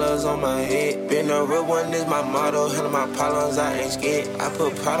keep dollars on my head. Been a real one is my motto, handle my problems, I ain't scared. I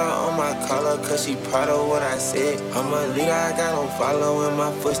put powder on my collar, cause she proud of what I said. I'm a leader, I got on follow in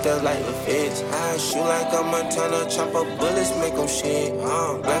my footsteps like the feds. I shoot like I'm Montana, chop up bullets, make them shit.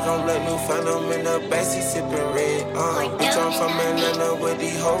 Black on black, new phantom in the backseat sipping red. Bitch, I'm from Atlanta with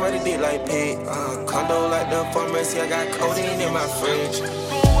these hoes ready dick like Peg. Condo like the pharmacy, I got codeine in my fridge.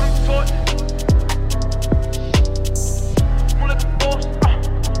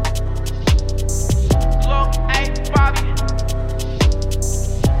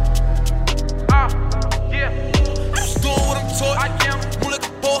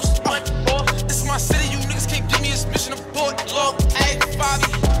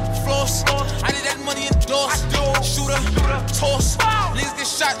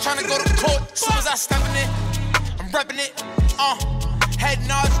 Tryna go to court, soon as I step in it, I'm reppin' it. Head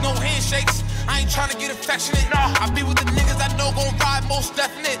nods, no handshakes. I ain't tryna get affectionate. I be with the niggas I know gon' ride most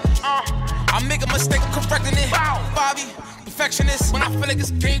definite. I make a mistake, I'm correcting it. Bobby, perfectionist. When I feel like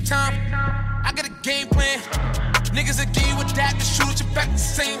it's game time, I get a game plan. Niggas will give you a dap to shoot at your back the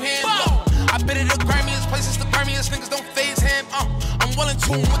same hand. I been at the grimiest places, the grimiest niggas don't phase him. I'm well in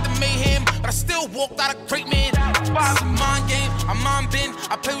tune with the mayhem, but I still walked out a great man. It's a mind game, I mind bend.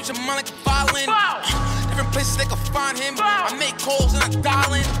 I play with your mind like a violin. Different places they can find him. I make calls and I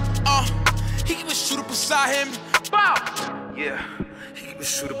dial in. He keep a shooter beside him. Yeah. The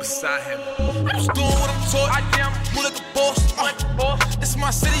shooter beside him. I'm just doing what I'm taught. I damn, move like a boss. This is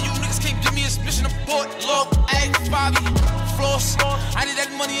my city, you niggas can't give me a mission abort. Look, ayy, Bobby, floss. I need that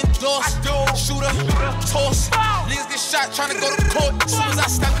money endorsed. Shooter, toss. Niggas get shot trying to go to court. As soon as I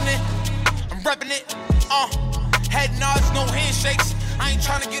step in it, I'm repping it. Head nods, no handshakes. I ain't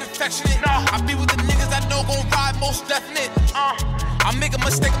trying to get affectionate. I be with the niggas I know gon' ride most definite. I make a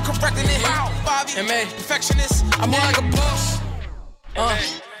mistake, I'm correcting it. Bobby, perfectionist. I'm more like a boss.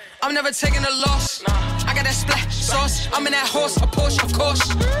 I'm never taking a loss. I got that splash sauce. I'm in that horse, a Porsche, of course.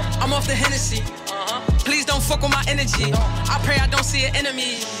 I'm off the Hennessy. Please don't fuck with my energy. I pray I don't see an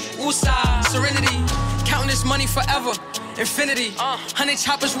enemy. Woosah, serenity. Counting this money forever. Infinity. 100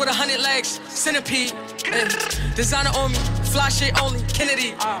 choppers with 100 legs. Centipede. Designer on me. Fly shit only.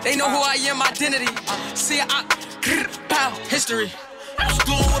 Kennedy. They know who I am, identity. See I pow, history. I'm just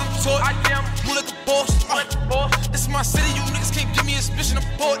doing what I'm taught. I damn, move like a boss. This is my city, you niggas can't give me a mission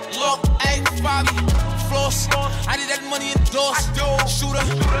abort. Look, ayy, Bobby, floss. I need that money endorsed. Shooter,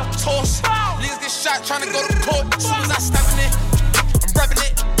 toss. Niggas get shot trying to go to court. As soon as I step in it, I'm repping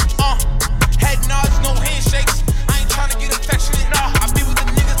it. Head nods, no handshakes. I ain't trying to get affectionate. I be with the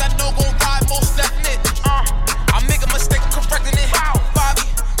niggas I know gon' ride most definite. I make a mistake, correcting it. Bobby,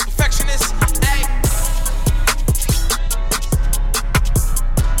 perfectionist. Ayy.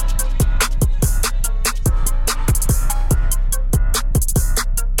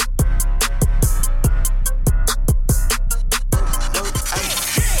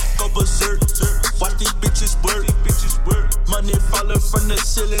 Watch these bitches work. Money falling from the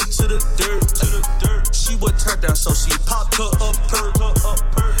ceiling to the dirt. She would turn down, so she popped her up.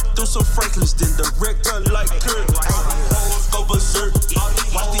 Threw some Franklins, then direct her like Kurt. Go berserk.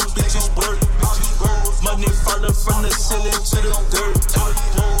 Watch these bitches work. Money falling from the ceiling to the dirt.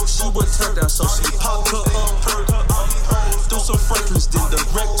 She would turn down, so she popped her up. Threw some Franklins, then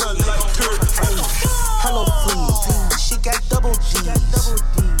direct her like Kurt. Hello, Queen. She got double G's.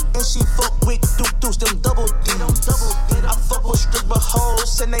 And she fuck with deuce, them double D. I fuck with stripper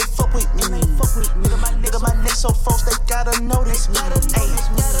hoes and they fuck with me. Nigga, my neck so froze, they gotta notice me. Ayy,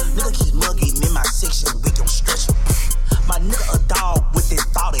 nigga keep mugging in my section, we gon' stretch him. My nigga a dog with that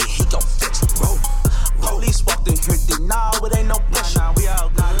thought that he gon' fetch him. Police walked in here, did nah, it ain't no pressure.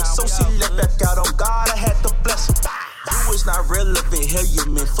 So she left back out on God, I had to bless her. You was not relevant, hell you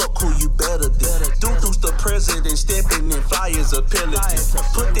man, fuck who you better than. Deuce the president, stepping in flyers a pelican.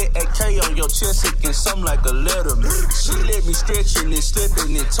 Put that AK on your chest, it can something like a letterman. She let me stretching and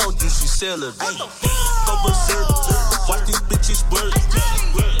slipping and told you she celibate. Go berserk, watch these bitches work.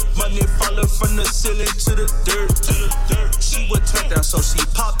 Money falling from the ceiling to the dirt. She would turn down, so she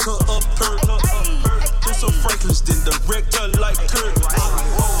popped her up. Threw some Franklins, then direct her like Kurt.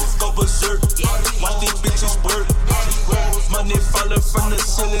 Go berserk, watch these bitches work. Money falling from the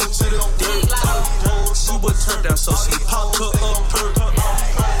ceiling to the dirt. She would turn down, so she popped her up.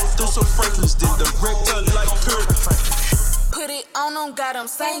 Threw some Franklins, then direct her like Kurt. Put it on him, got him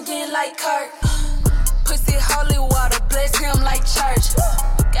singing like Kurt. Pussy holy water, bless him like church.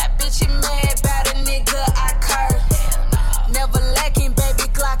 Got bitchy mad about a nigga I curve. Never lacking,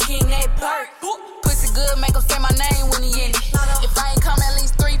 baby Glock in that bird. Pussy good, make him say my name when he in it. If I ain't come at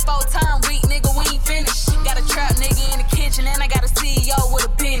least 3-4 times, weak nigga, we ain't finished. Got a trap nigga in the kitchen, and I got a CEO with a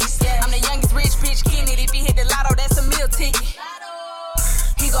business. I'm the youngest rich bitch getting it. If he hit the lotto, that's a meal ticket.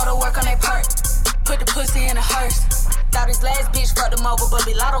 He go to work on that perk, put the pussy in a hearse. Thought his last bitch fucked him over, but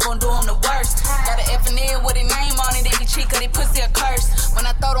Lotto gon' do him the worst. Got an F and N with a name on it, they be cheat, cause they pussy a curse. When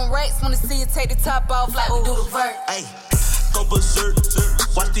I throw them racks, wanna see you take the top off like we do the vert. Ayy, go berserk,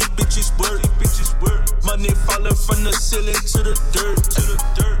 watch these bitches work. Money falling from the ceiling to the dirt.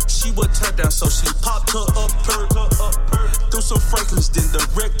 She would turn down, so she popped her up. Threw some Franklins, then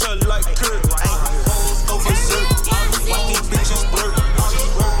direct her like Kurt. Ayy, go berserk, watch these bitches work.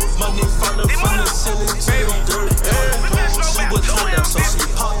 Money falling from the ceiling to the dirt. She would turn down, so she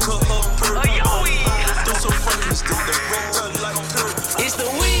popped her up. Threw some Franklins, then direct her like Kurt. It's the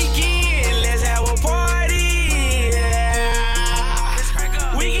weekend, let's have a party. Yeah.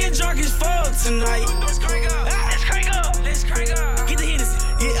 We get drunk as fuck tonight. Let's crank up. Let's crank up. Get the Hennessy.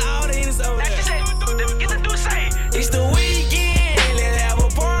 Get all the Hennessy over there. Get the Douce. It's the weekend, let's have a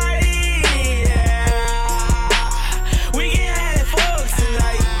party. Yeah.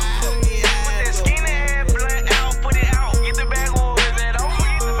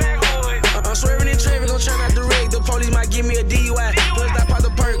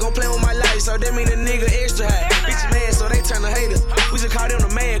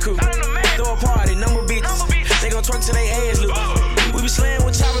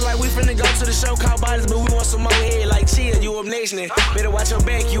 questioning. Better watch your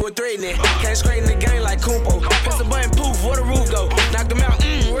back, you a threatening. Can't straighten the game like Kumpo. Press the button, poof, where the roof go? Knock them out,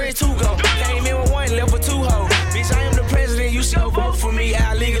 where two go? Came in with one, left with 2 hoes. Bitch, I am the president, you should vote for me.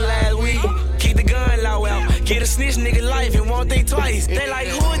 I legalize weed. Keep the gun law out. Get a snitch nigga life and won't think twice. They like,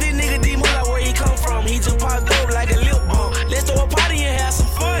 who is this nigga D-Moolah, where he come from? He just popped up like a lip balm. Let's throw a party and have some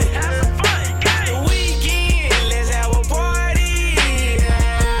fun. It's the weekend, let's have a party.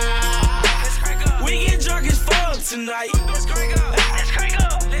 We get drunk as fuck tonight. Let's crank up. Let's crank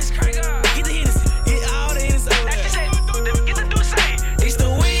up. Let's crank up. Get the Hennessy. Get all the Hennessy. Get the Douce. It's the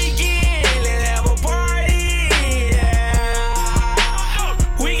weekend, let's have a party.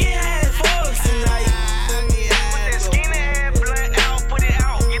 We get high as fuck tonight. Put that skinny head blunt out, put it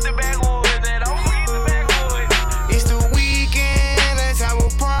out. Get the backwood, that over, get the backwood. It's the weekend, let's have a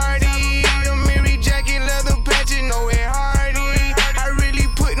party. The Mary jacket, leather patches, no it hardy. I really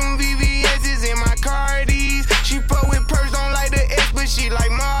put them VVS's in my Cardis. She fuck with purse, don't like the S, but she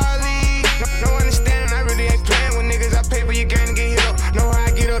like Marley. No understanding, I really ain't playing with niggas. I pay for your game to get hit up. Know how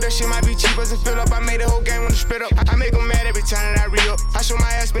I get up, that shit might be cheap as a fill up. I made the whole game when to split up. I make them mad every time that I re-up. I show my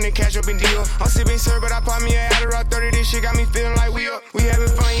ass spinning cash up in deal. I'm sipping syrup, but I pop me a Adderall 30. This shit got me feeling like we up. We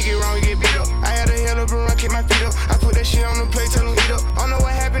having fun, you get wrong, you get beat up. I had a hell of a run, kick my feet up. I put that shit on the plate, tell them eat up. I don't know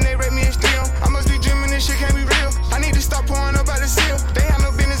what happened, they rate me as 3. I must be dreaming, this shit can't be real. I need to stop pouring up out the seal. They have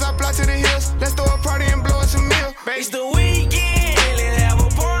no business, I fly to the hills. Let's throw a party and blow us a meal. It's the weekend, let's have a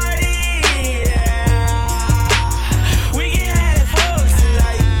party. We get high as fuck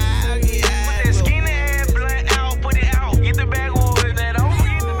tonight. Put that skinny head blunt out, put it out. Get the backwood, that over,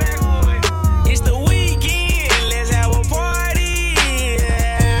 get the backwood. It's the weekend, let's have a party.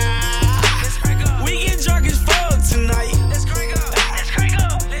 We get drunk as fuck tonight. Let's crank up. Let's crank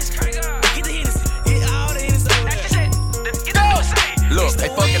up. Let's crank up. Get the Hennessy. Get all the Hennessy. Get the Douce. Look, hey,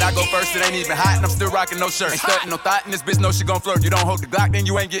 fuck it, I go first, it ain't even hot, and I'm still rocking no shirt. Ain't starting no thought, and this bitch know she gon' flirt. You don't hold the Glock, then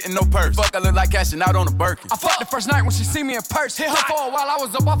you ain't getting no purse. Fuck, I look like cashing out on a Birkin. I fucked the first night when she see me in purse. Hit her for a while, I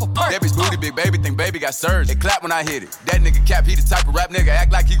was up off a perk. That bitch booty, big baby, think baby got surged. They clap when I hit it. That nigga Cap, he the type of rap nigga,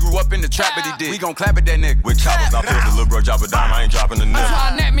 act like he grew up in the trap, but he did. We gon' clap at that nigga. With choppers, I push the little bro, drop a dime, I ain't dropping the nigga. That's why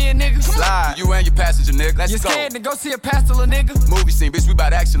I nap me a nigga. Slide, you and your passenger, nigga. Let's you go. You scared to go see a pastor, little nigga? Movie scene, bitch, we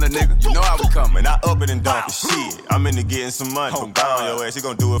bout action, little nigga. You know how we come. Man, I up it and dunk it, shit. I'm into getting some money. From down your ass, he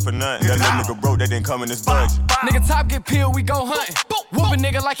gon' do it for nothing. That little nigga broke, that didn't come in his budget. Nigga top get peeled, we go hunting. Whoop a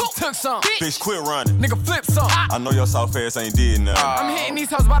nigga like he took some. Bitch, quit running. Nigga flip some. I know your soft ass ain't did nothing. I'm hitting these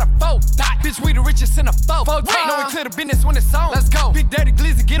hoes by the 4. Bitch, we the richest in the 4. Know we clear the business when it's on. Let's go. Big Daddy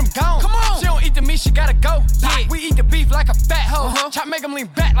Glizzy, get him gone. Come on. She don't eat the meat, she gotta go. Yeah. We eat the beef like a fat hoe. Chop make him lean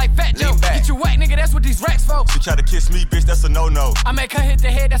back like Fat Joe. Get you whack, nigga, that's what these racks for. She try to kiss me, bitch, that's a no-no. I make her hit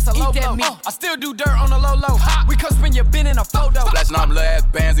the head, that's a low blow. I still do dirt on the low-low. We come spin your bin in a photo. Flashing all them little ass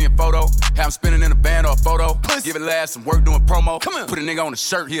bands in your photo. Have him spinning in a band or a photo. Give it last some work doing promo. Come on. Put a nigga on a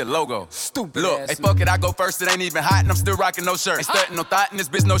shirt, he a logo. Stupid. Look, hey, fuck it, I go first, it ain't even hot, and I'm still rocking no shirt. Ain't starting no thought, and this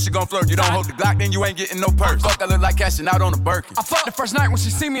bitch know she gon' flirt. You don't hold the Glock, then you ain't getting no purse. Fuck, I look like cashing out on a Birkin. I fucked the first night when she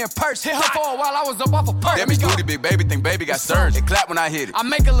see me in purse. Hit her for a while, I was up off a perk. That bitch booty, big baby, think baby got surged. They clap when I hit it. I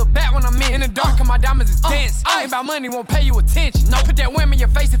make her look back when I'm in the dark, cause my diamonds is dense. Ain't about money, won't pay you attention. No, put that wham in your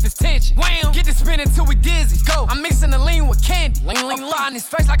face if it's tension. Wham, get this spin until we dizzy. Go, I'm mixing the lean with candy. Lean. I'm flying his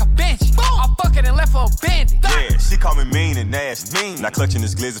face like a bench. I fuck it and left her abandoned. Yeah, she call me mean and nasty. Not clutching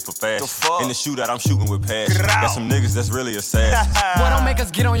this glizzy for fast. In the shootout, I'm shooting with passion. Got some niggas that's really assassins. Boy, don't make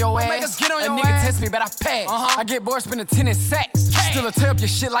us get on your ass. A nigga test me, but I pass. I get bored spending 10 in sacks. Still a tear up your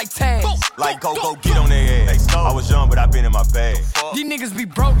shit like tags. Like go get on their ass. I was young, but I been in my bag. These niggas be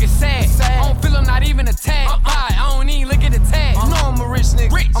broke and sad. I don't feel them, not even a tag. I don't even look at the tag. You know I'm a rich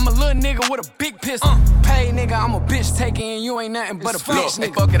nigga. I'm a little nigga with a big pistol. Paid nigga, I'm a bitch taking, and you ain't nothing but a bitch nigga.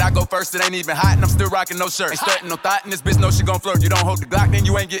 Hey, fuck it, I go first, it ain't even hot, and I'm still rocking no shirt. Ain't starting no thought, and this bitch know she gon' flirt. You don't hold the Glock, then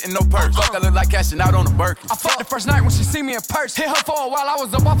you ain't getting no purse. Fuck, I look like cashing out on a Birkin. I fucked the first night when she see me in purse. Hit her for a while, I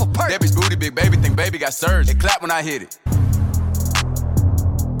was up off a perk. That bitch booty, big baby, think baby got surged. They clap when I hit it.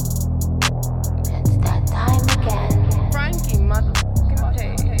 It's that time again. Frankie, motherfucking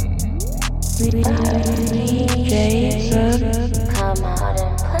Come out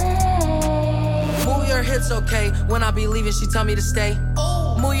and play. Move your hips, okay. When I be leaving, she tell me to stay.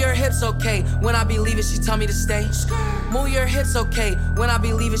 Move your hips, okay. When I be leaving, she tell me to stay. Move your hips, okay. When I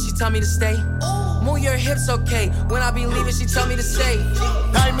be leaving, she tell me to stay. Move your hips, okay. When I be leaving, she tell me to stay.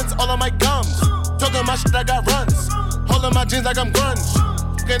 Diamonds all on my gums. Talking my shit, I got runs. Holding my jeans like I'm grunge.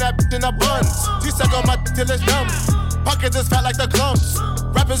 Get that bitch in the buns. She suck on my till it's dumb. Pockets is fat like the clumps.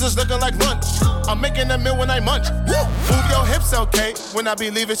 Rappers is looking like lunch. I'm making a meal when I munch. Move your hips, okay? When I be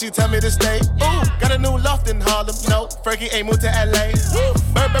leaving, she tell me to stay. Ooh, got a new loft in Harlem. No, Frankie ain't moved to LA.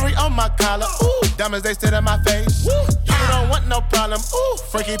 Burberry on my collar. Ooh, diamonds they sit in my face. You don't want no problem. Ooh,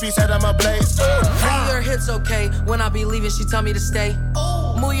 Frankie P said I'm a blaze. Move your hips, okay? When I be leaving, she tell me to stay.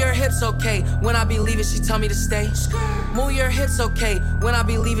 Move your hips, okay? When I be leaving, she tell me to stay. Move your hips, okay? When I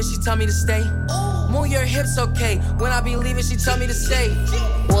be leaving, she tell me to stay. Move your hips, okay? When I be leaving, she tell me to stay.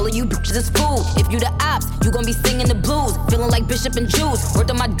 All of you bitches is fool. If you the ops, you gon' be singing the blues. Feeling like Bishop and Juice. Word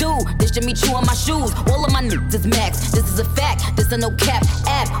on my dude, this should me chew on my shoes. All of my niggas is max. This is a fact. This a no cap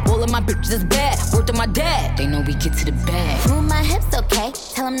app. All of my bitches is bad. Word on my dad. They know we get to the bag. Move my hips, okay?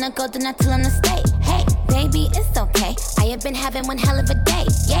 Tell him to go, do not tell him to stay. Hey, baby, it's okay. I have been having one hell of a day.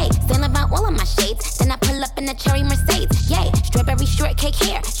 Yay, still about all of my shades. Then I pull up in a cherry Mercedes. Yay, strawberry shortcake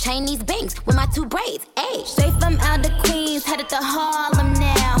hair. Chinese banks with my 2 braids. Ayy, straight from out the Queens, headed to Harlem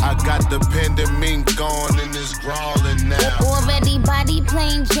now. I got the pandemic gone and it's crawling now. Already body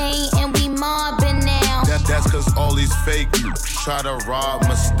plain Jane and we mobbing now. That's cause all these fake try to rob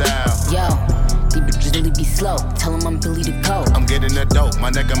my style. Yo, these bitches really be slow. Tell them I'm Billy the Goat. I'm getting that dope. My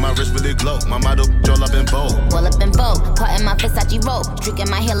neck and my wrist really glow. My model all up in bold. All up in vogue. Part in my Versace robe. Streaking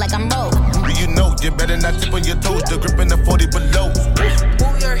my hair like I'm Rogue. You know, you better not tip on your toes. The grip in the 40 below.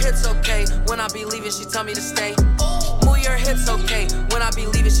 Move your hips, okay? When I be leaving, she tell me to stay. Move your hips, okay? When I be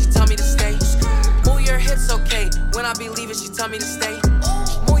leaving, she tell me to stay. Move your hips, okay? When I be leaving, she tell me to stay.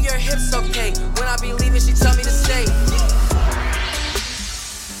 Move your hips, okay? When I be leaving, she tell me to stay.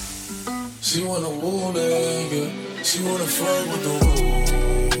 She wanna woo nigga. She wanna fuck with the woo.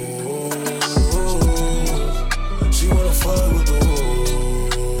 She wanna fuck with the woo.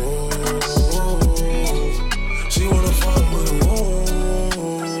 She wanna fuck with the woo.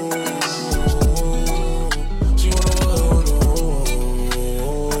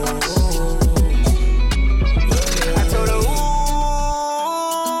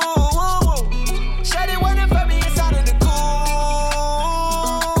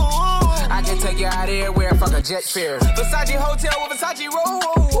 Jet fare. Versace hotel with Versace roll.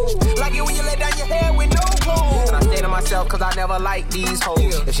 Like it when you let down your hair with no clothes. And I stay to myself cause I never like these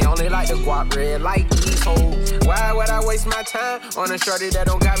hoes. If she only like the guap red like these hoes. Why would I waste my time on a shorty that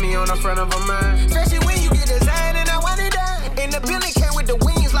don't got me on the front of her mind? Especially when you get designed and I want it done. And the Billy came with the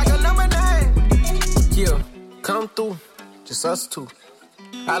wings like a number 9. Yeah, come through, just us two.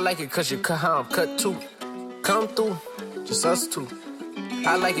 I like it cause you cut how I'm cut too. Come through, just us two.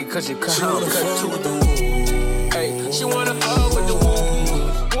 I like it cause you cut how I'm cut too. Hey, she wanna fuck with the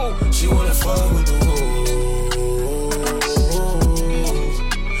woo. She wanna fuck with the woo.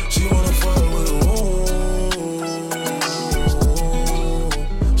 She wanna fuck with the woo.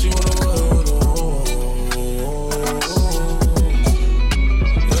 She wanna fuck with the woo.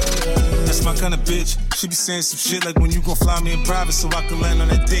 That's my kind of bitch. She be saying some shit like when you gon' fly me in private so I can land on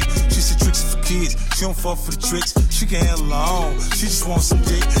that dick. She said tricks for kids. She don't fall for the tricks. She can handle her own. She just wants some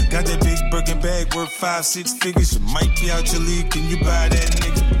dick. Got that big Birkin bag worth 5-6 figures. You might be out your league. Can you buy that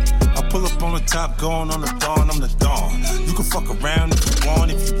nigga? I pull up on the top, going on the dawn. I'm the dawn. You can fuck around if you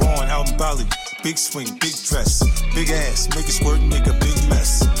want. If you want, out in Bali. Big swing, big dress, big ass, make it squirt and make a big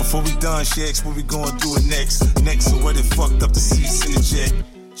mess. Before we done, she asked what we gonna do it next. Next, so what it fucked up the seats in the jet.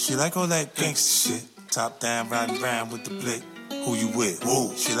 She like all that gangsta shit. Top down, riding round with the blick. Who you with?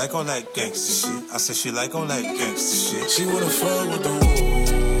 Woo. She like all that gangsta shit. I said she like all that gangsta shit. She wanna fuck with the woo.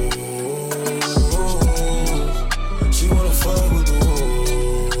 She wanna fuck with the woo.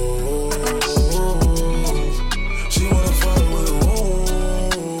 She wanna fuck with the woo.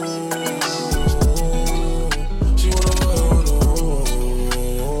 She wanna fuck with the woo.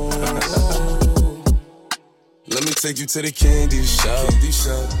 Let me take you to the candy shop.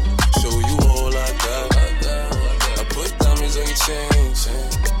 Show you all I got. I put diamonds on your chain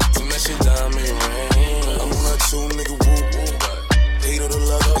to match your diamond ring. I'm not too nigga woo. Hate or the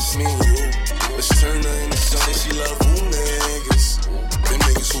love, it's me and you. Let's turn her into something she love who niggas. Them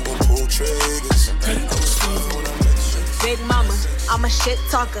niggas who gon' pull triggers. I was fun when I met you. Big mama, I'm a shit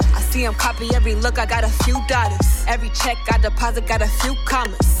talker. I see him copy every look, I got a few dollars. Every check I deposit got a few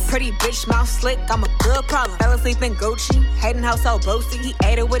commas. Pretty bitch, mouth slick, I'm a good problem. Fell asleep in Gucci, hating how so boasty. He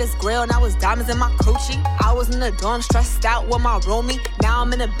ate it with his grill, now it's diamonds in my coochie. I was in the dorm stressed out with my roomie. Now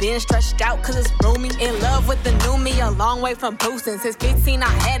I'm in the bin stretched out cause it's roomy. In love with the new me, a long way from boosting. Since 15 I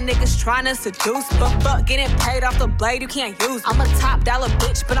had niggas trying to seduce me. But fuck getting paid off the blade, you can't use me. I'm a top dollar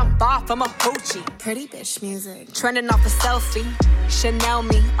bitch, but I'm far from a hoochie. Pretty bitch music, trending off a selfie. Chanel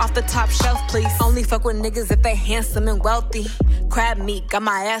me, off the top shelf please. Only fuck with niggas if they handsome and wealthy. Crab meat, got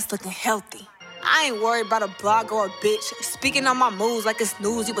my ass looking healthy. I ain't worried about a blog or a bitch. Speaking on my moves like it's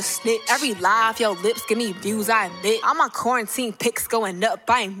news, you a snitch. Every live, your lips give me views, I admit. All my quarantine pics going up,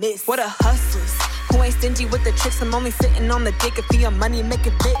 I ain't miss. What a hustlers. Who ain't stingy with the tricks? I'm only sitting on the dick if he a money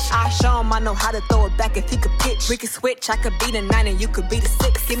making bitch. I show him I know how to throw it back if he could pitch. We could switch, I could be the 9 and you could be the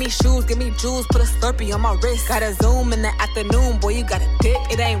 6. Give me shoes, give me jewels, put a Slurpee on my wrist. Gotta zoom in the afternoon, boy, you gotta dip.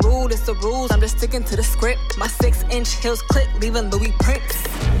 It ain't rude, it's the rules, I'm just sticking to the script. My 6-inch heels click, leaving Louis prints.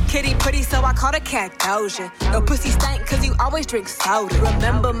 Kitty pretty, so I called a cat Doja. Your pussy stank, cause you always drink soda.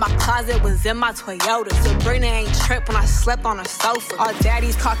 Remember my closet was in my Toyota. Sabrina ain't tripped when I slept on her sofa. Our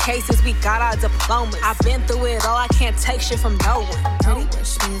daddies caught cases, we got our diplomas. I've been through it all, I can't take shit from no one.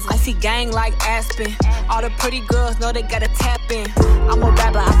 I see gang like Aspen. All the pretty girls know they gotta tap in. I'm a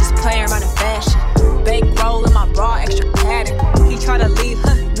rapper, I just play around in fashion. Bankroll in my bra, extra padding. He tried to leave,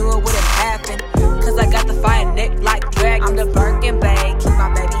 knew it would've happened. Cause I got the fire neck like dragon. I'm the Birkin bag, keep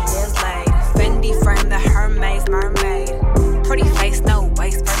my baby hairs laid. Fendi frame, the Hermes mermaid. Pretty face, no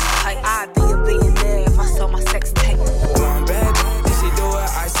waist, first place. I'd be a billionaire if I sold my sex tape. One bad bitch, she do what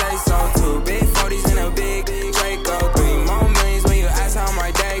I say so. 2 big 40s in a big Draco. 3 more millions when you ask how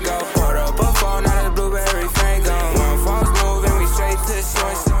my day go. Poured up a phone, not a blueberry fango. One false move and we straight to the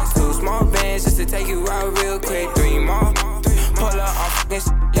shorts. 2 small bands just to take you out real quick. 3 more, pull up on fucking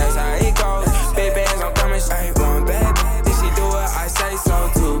shit, that's how it goes. Big bands, I'm coming straight. One bad bitch, she do what I say so.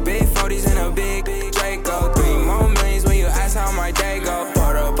 2 big 40s in a big Draco. 3 more millions when you ask how my day go.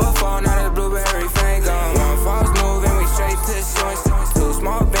 Poured up a phone, not a blueberry fango. One false move and we straight to the shorts. 2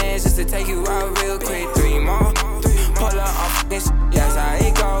 small bands just to take you out real quick. 3 more, pull up on fucking shit, that's how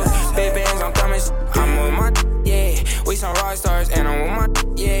it goes. Big bands, I'm coming I'm with my yeah. We some rock stars and I'm with my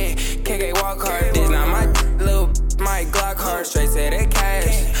yeah. KK walk hard, this not my little my Glock hard. Straight to the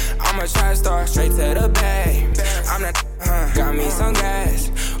cash, I'm a trap star, straight to the bag. I'm the got me some gas,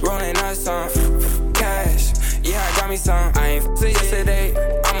 rolling up some cash. Yeah, I got me some. I ain't f***ed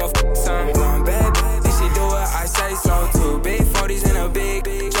yesterday, I'ma f*** some. One bad bitch, she do what I say so. 2 big 40s in a big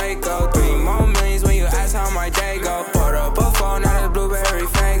Draco. 3 more millions when you ask how my day go. Poured up a phone, not a blueberry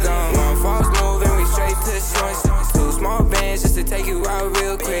fango. One false move and we straight to the shorts. 2 small bands just to take you out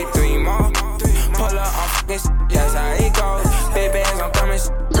real quick. 3 more, pull up on fucking shit, that's how it goes. Big bands, I'm coming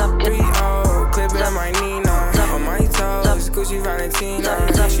 3-0, clipping my Nina. On my toes, Gucci Valentina.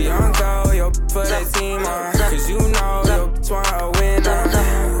 She on go, yo, for the team, cause you know, yo, want a winner.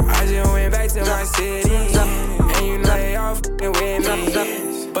 I just went back to my city, and you know they all f***ing with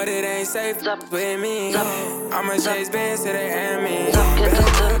me. But it ain't safe with me. I'ma chase bands till they end me.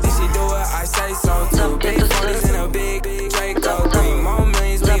 Bad she do what I say so. 2 big 40s in a big Draco. 3 more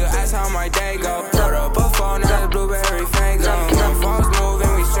millions when you ask how my day go. Poured up a phone, not a blueberry fango. One false move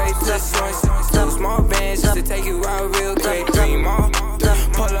and we straight to the shorts. 2 small bands just to take you out real quick. 3 more,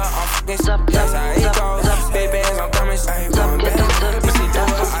 pull up on fucking shit, that's how it goes. Big bands, I'm coming straight. One bad she do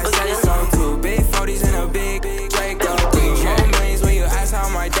what I say so. 2 big 40s in a big Draco. 3 more millions when you ask how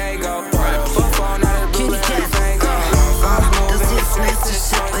my day go. Poured up a phone, not a blueberry fango. One false move and we straight to the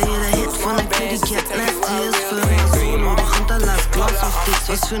shorts. Hit von der Kitty Cat, nasty ist für immer Solo. Doch hinterlass Glas auf Dicks,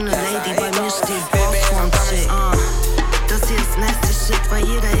 was für eine Lady bei mir steht, Boss von Chick. Das hier ist nasty shit, weil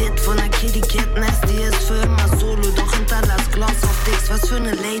jeder Hit von der Kitty Cat nasty ist für immer Solo. Doch hinterlass Glas auf Dicks, was für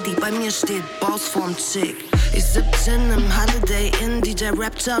eine Lady bei mir steht, Boss von Chick. Ich 17 im Holiday Inn, DJ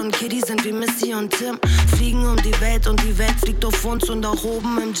Rapture und Kitty sind wie Missy und Tim. Fliegen um die Welt und die Welt fliegt auf uns und auch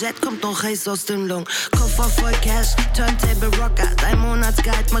oben im Jet kommt noch Haze aus den Lungen. Koffer voll Cash, Turntable Rocker, 3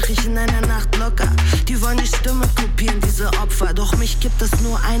 Monatsgehalt mach ich in einer Nacht locker. Die wollen die Stimme kopieren, diese Opfer, doch mich gibt es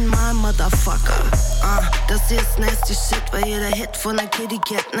nur einmal, Motherfucker. Das hier ist nasty shit, weil jeder Hit von der Kitty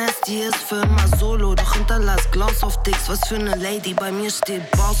Cat nasty ist für immer Solo. Doch hinterlass Gloss auf Dicks, was für eine Lady bei mir steht,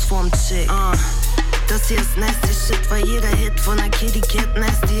 Boss vom Chick. Das hier ist nasty shit, weil jeder Hit von der Kitty Cat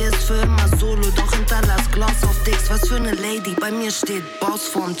nasty ist für immer Solo. Doch hinterlass Gloss auf Dicks, was für eine Lady bei mir steht, Boss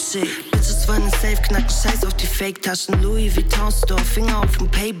vom Chick. Bitches wollen ne Safe knacken, scheiß auf die Fake-Taschen. Louis Vuitton Store, Finger auf den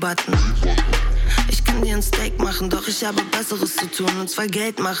Pay-Button. Ich kann dir ein Steak machen, doch ich habe Besseres zu tun, und zwar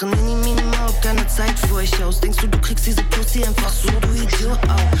Geld machen. In die Minimum, hab keine Zeit für euch aus. Denkst du kriegst diese Pussy einfach so, du Idiot?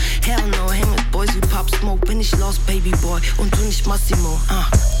 Oh, hell no, häng mit Boys wie Pop Smoke. Bin ich lost, Baby Boy, und du nicht Massimo.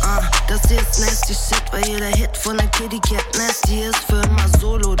 Das hier ist nasty shit, weil jeder Hit von der Kitty Cat nasty ist für immer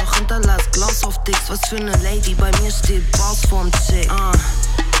Solo. Doch hinterlass Gloss auf Dicks, was für eine Lady bei mir steht, Boss vom Chick.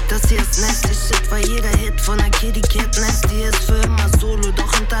 Das hier ist nasty shit, weil jeder Hit von der Kitty Cat nasty ist für immer Solo.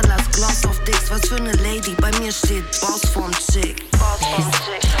 Doch hinterlass Gloss auf Dicks, was für eine Lady bei mir steht, Boss vom Chick. Boss vom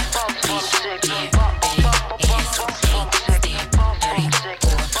Chick, Boss vom Chick, Boss vom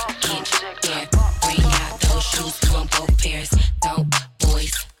Chick. Bring out those shoes, come on both pairs. Don't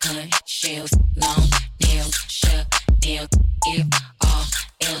boys, gun, shells,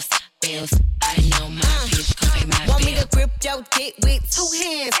 bills. I know my bitch gon' pay my bill. Want me to grip your dick with 2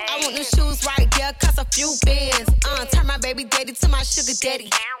 hands? I want them shoes right there, cost a few bands. Turn my baby daddy to my sugar daddy.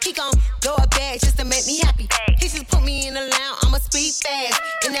 He gon' blow a bag just to make me happy. He just put me in the lounge, I'ma speed fast.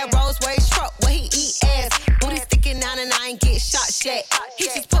 In that Rolls Royce truck where he eat ass. Booty sticking out and I ain't get shot yet. He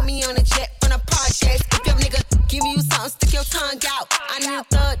just put me on a jet from the projects. If your nigga give you something, stick your tongue out. I need a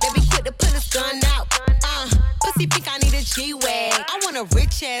thug that be quick to pull his gun out. Pussy think I need a G-Wag. I want a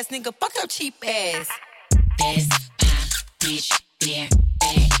rich ass nigga, fuck your cheap ass. That's my bitch, bare,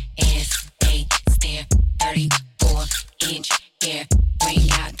 bad ass, they stare, 34-inch hair.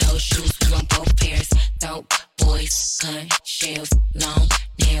 Bring out those shoes, we want both pairs. Dope boys, gun shells, long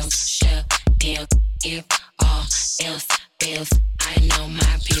nails, shut down. If all else fails, I know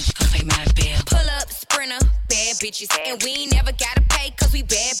my bitch gon' pay my bill. Pull up, sprinter, bad bitches. And we ain't never gotta pay cause we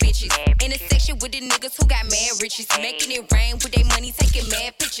bad bitches. In a section with the niggas who got mad riches. Making it rain with their money, taking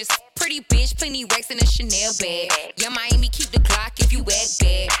mad pictures. Pretty bitch, plenty racks in a Chanel bag. Young Miami, keep the Glock if you act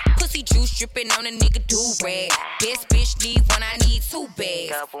bad. Pussy juice dripping on a nigga do-rag. Best bitch need one, I need 2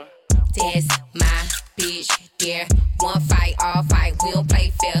 bags. That's my bitch, yeah. One fight, all fight, we don't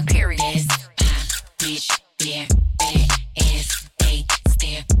play fair. Period. That's my bitch, yeah. Bad ass, they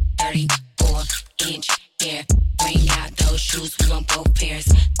stare, 34-inch hair. Bring out those shoes, we want both pairs.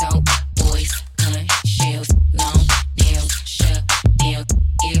 Dope boys, gun shells, long nails, shut down.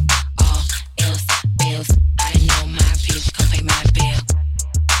 If all else fails, I know my bitch gon' pay my bill.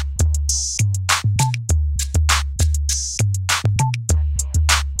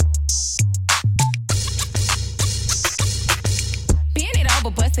 Bend it over,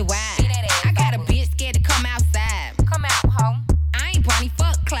 bust it wide. I got a bitch scared to come outside. Come out, ho. I ain't Bonnie,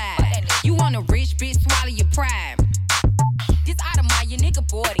 fuck Clyde. You want a rich bitch, swallow your pride. This out of my your nigga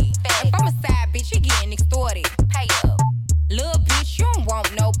 40. If I'm a side bitch, you getting extorted. Pay up. Little bitch, you don't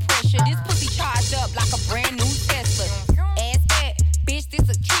want no pressure. This pussy charged up like a brand new Tesla. Ass fat, bitch, this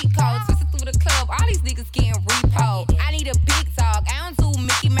a cheat code. Twisted through the club, all these niggas getting repo. I need a big dog, I don't do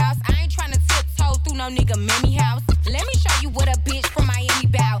Mickey Mouse. I ain't tryna tiptoe through no nigga Mimi house. Let me show you what a bitch from Miami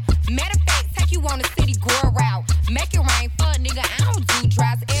bout. Matter of fact, take you on a city girl route. Make it rain, fuck nigga, I don't do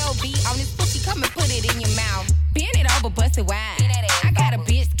drops. LB on this pussy, come and put it in your mouth. Bend it over, bust it wide. I got a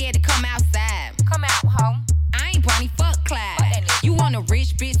bitch scared to come outside. Come out, ho. I ain't Bonnie, fuck Clyde. You want a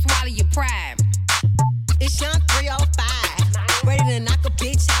rich bitch, swallow your pride. It's young 305. Ready to knock a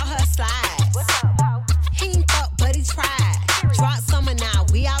bitch out her slide. He ain't fuck, but he tried. Drop summer now,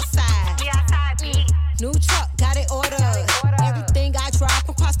 we outside. New truck, got it ordered. Everything I drive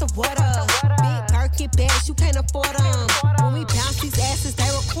across the water. Big Birkin bags, you can't afford them. When we bounce these asses, they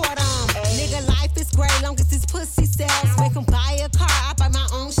record them. Nigga, life is great, long as this pussy sells. Make him buy a car, I buy my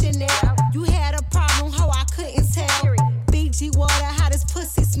own Chanel. You had a problem, ho, I couldn't tell. Fiji water, how this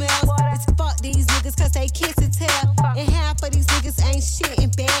pussy smells. It's fuck these niggas, cause they kiss and tell. And half of these niggas ain't shit in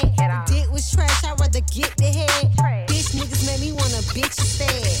bed. The dick was trash, I'd rather get the head. Bitch niggas made me want a bitch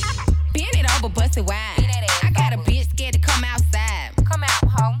instead. Bend it over, bust it wide. I got a bitch scared to come outside. Come out,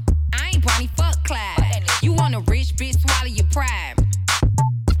 ho. I ain't Bonnie, fuck Clyde. You want a rich bitch, swallow your pride.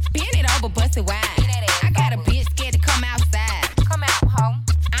 Bend it over, bust it wide. I got a bitch scared to come outside. Come out, ho.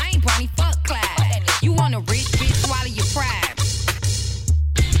 I ain't Bonnie, fuck Clyde. You want a rich bitch, swallow your pride.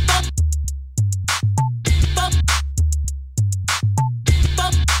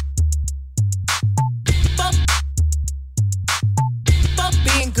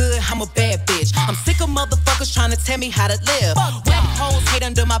 Being good, I'm a bad bitch. I'm sick of motherfuckers trying to tell me how to live. Whack hoes hate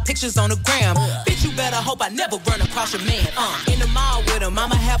under my pictures on the gram. Bitch, you better hope I never run across your man. In the mall with him,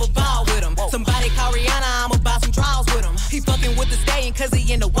 I'ma have a ball with him. Somebody call Rihanna, I'ma buy some draws with him. He fucking with the stallion cause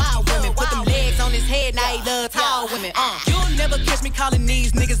he into wild women. Put them legs on his head, now he love tall women. You'll never catch me calling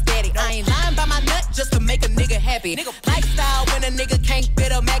these niggas daddy. I ain't lying by my nut just to make a nigga happy. Lifestyle when a nigga can't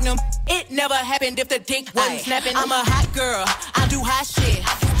fit a magnum. It never happened if the dick wasn't snapping. I'm a hot girl, I do hot shit.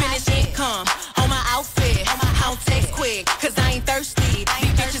 Finish income on my outfit. I don't text quick, cause I ain't thirsty.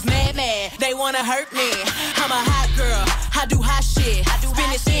 These bitches mad, they wanna hurt me. I'm a hot girl, I do hot shit.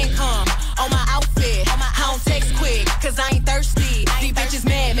 Finish income on my outfit. I don't text quick, cause I ain't thirsty. These bitches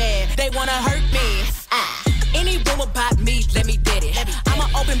mad, they wanna hurt me. Any rumor about me, let me get it. I'm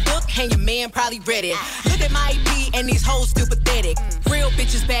an open book, and your man probably read it. Look at my EP, and these hoes still pathetic. Real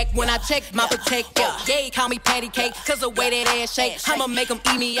bitches back when I check my protector. Yeah, call me patty cake, cause the way that ass shake. I'ma make them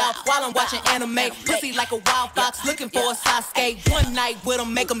eat me out while I'm watching anime. Pussy like a wild fox, looking for a Sasuke. One night with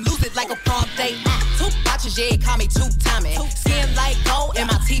them, make them lose it like a prom date. 2 watches, yeah, call me 2-timing. Skin like gold, and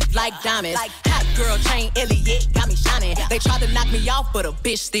my teeth like diamonds. Hot girl chain, Elliot, got me shining. They tried to knock me off, but a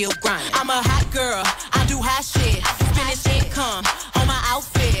bitch still grinding. I'm a hot girl, I do hot shit. Finish income on my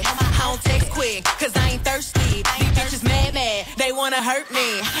outfit. I don't wanna hurt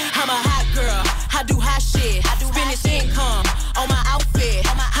me. I'm a hot girl, I do hot shit. Spanish income on my outfit.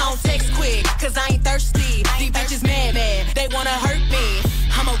 I don't text quick, cause I ain't thirsty. These bitches mad, they wanna hurt me.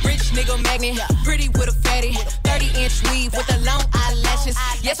 I'm a rich nigga magnet, pretty with a fatty, 30-inch weave with the long eyelashes.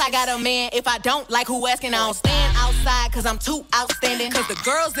 Yes, I got a man. If I don't like who asking, I don't stand outside, cause I'm too outstanding. Cause the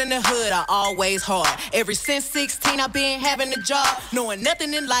girls in the hood are always hard. Ever since 16, I've been having a job, knowing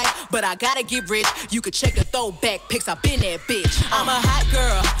nothing in life, but I gotta get rich. You could check the throwback pics, I've been that bitch. I'm a hot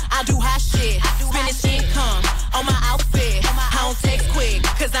girl, I do hot shit. Spanish income on my outfit. I don't text quick,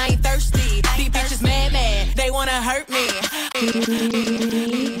 cause I ain't thirsty. These bitches mad, they wanna hurt me.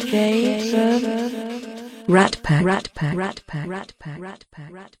 Rat Pack.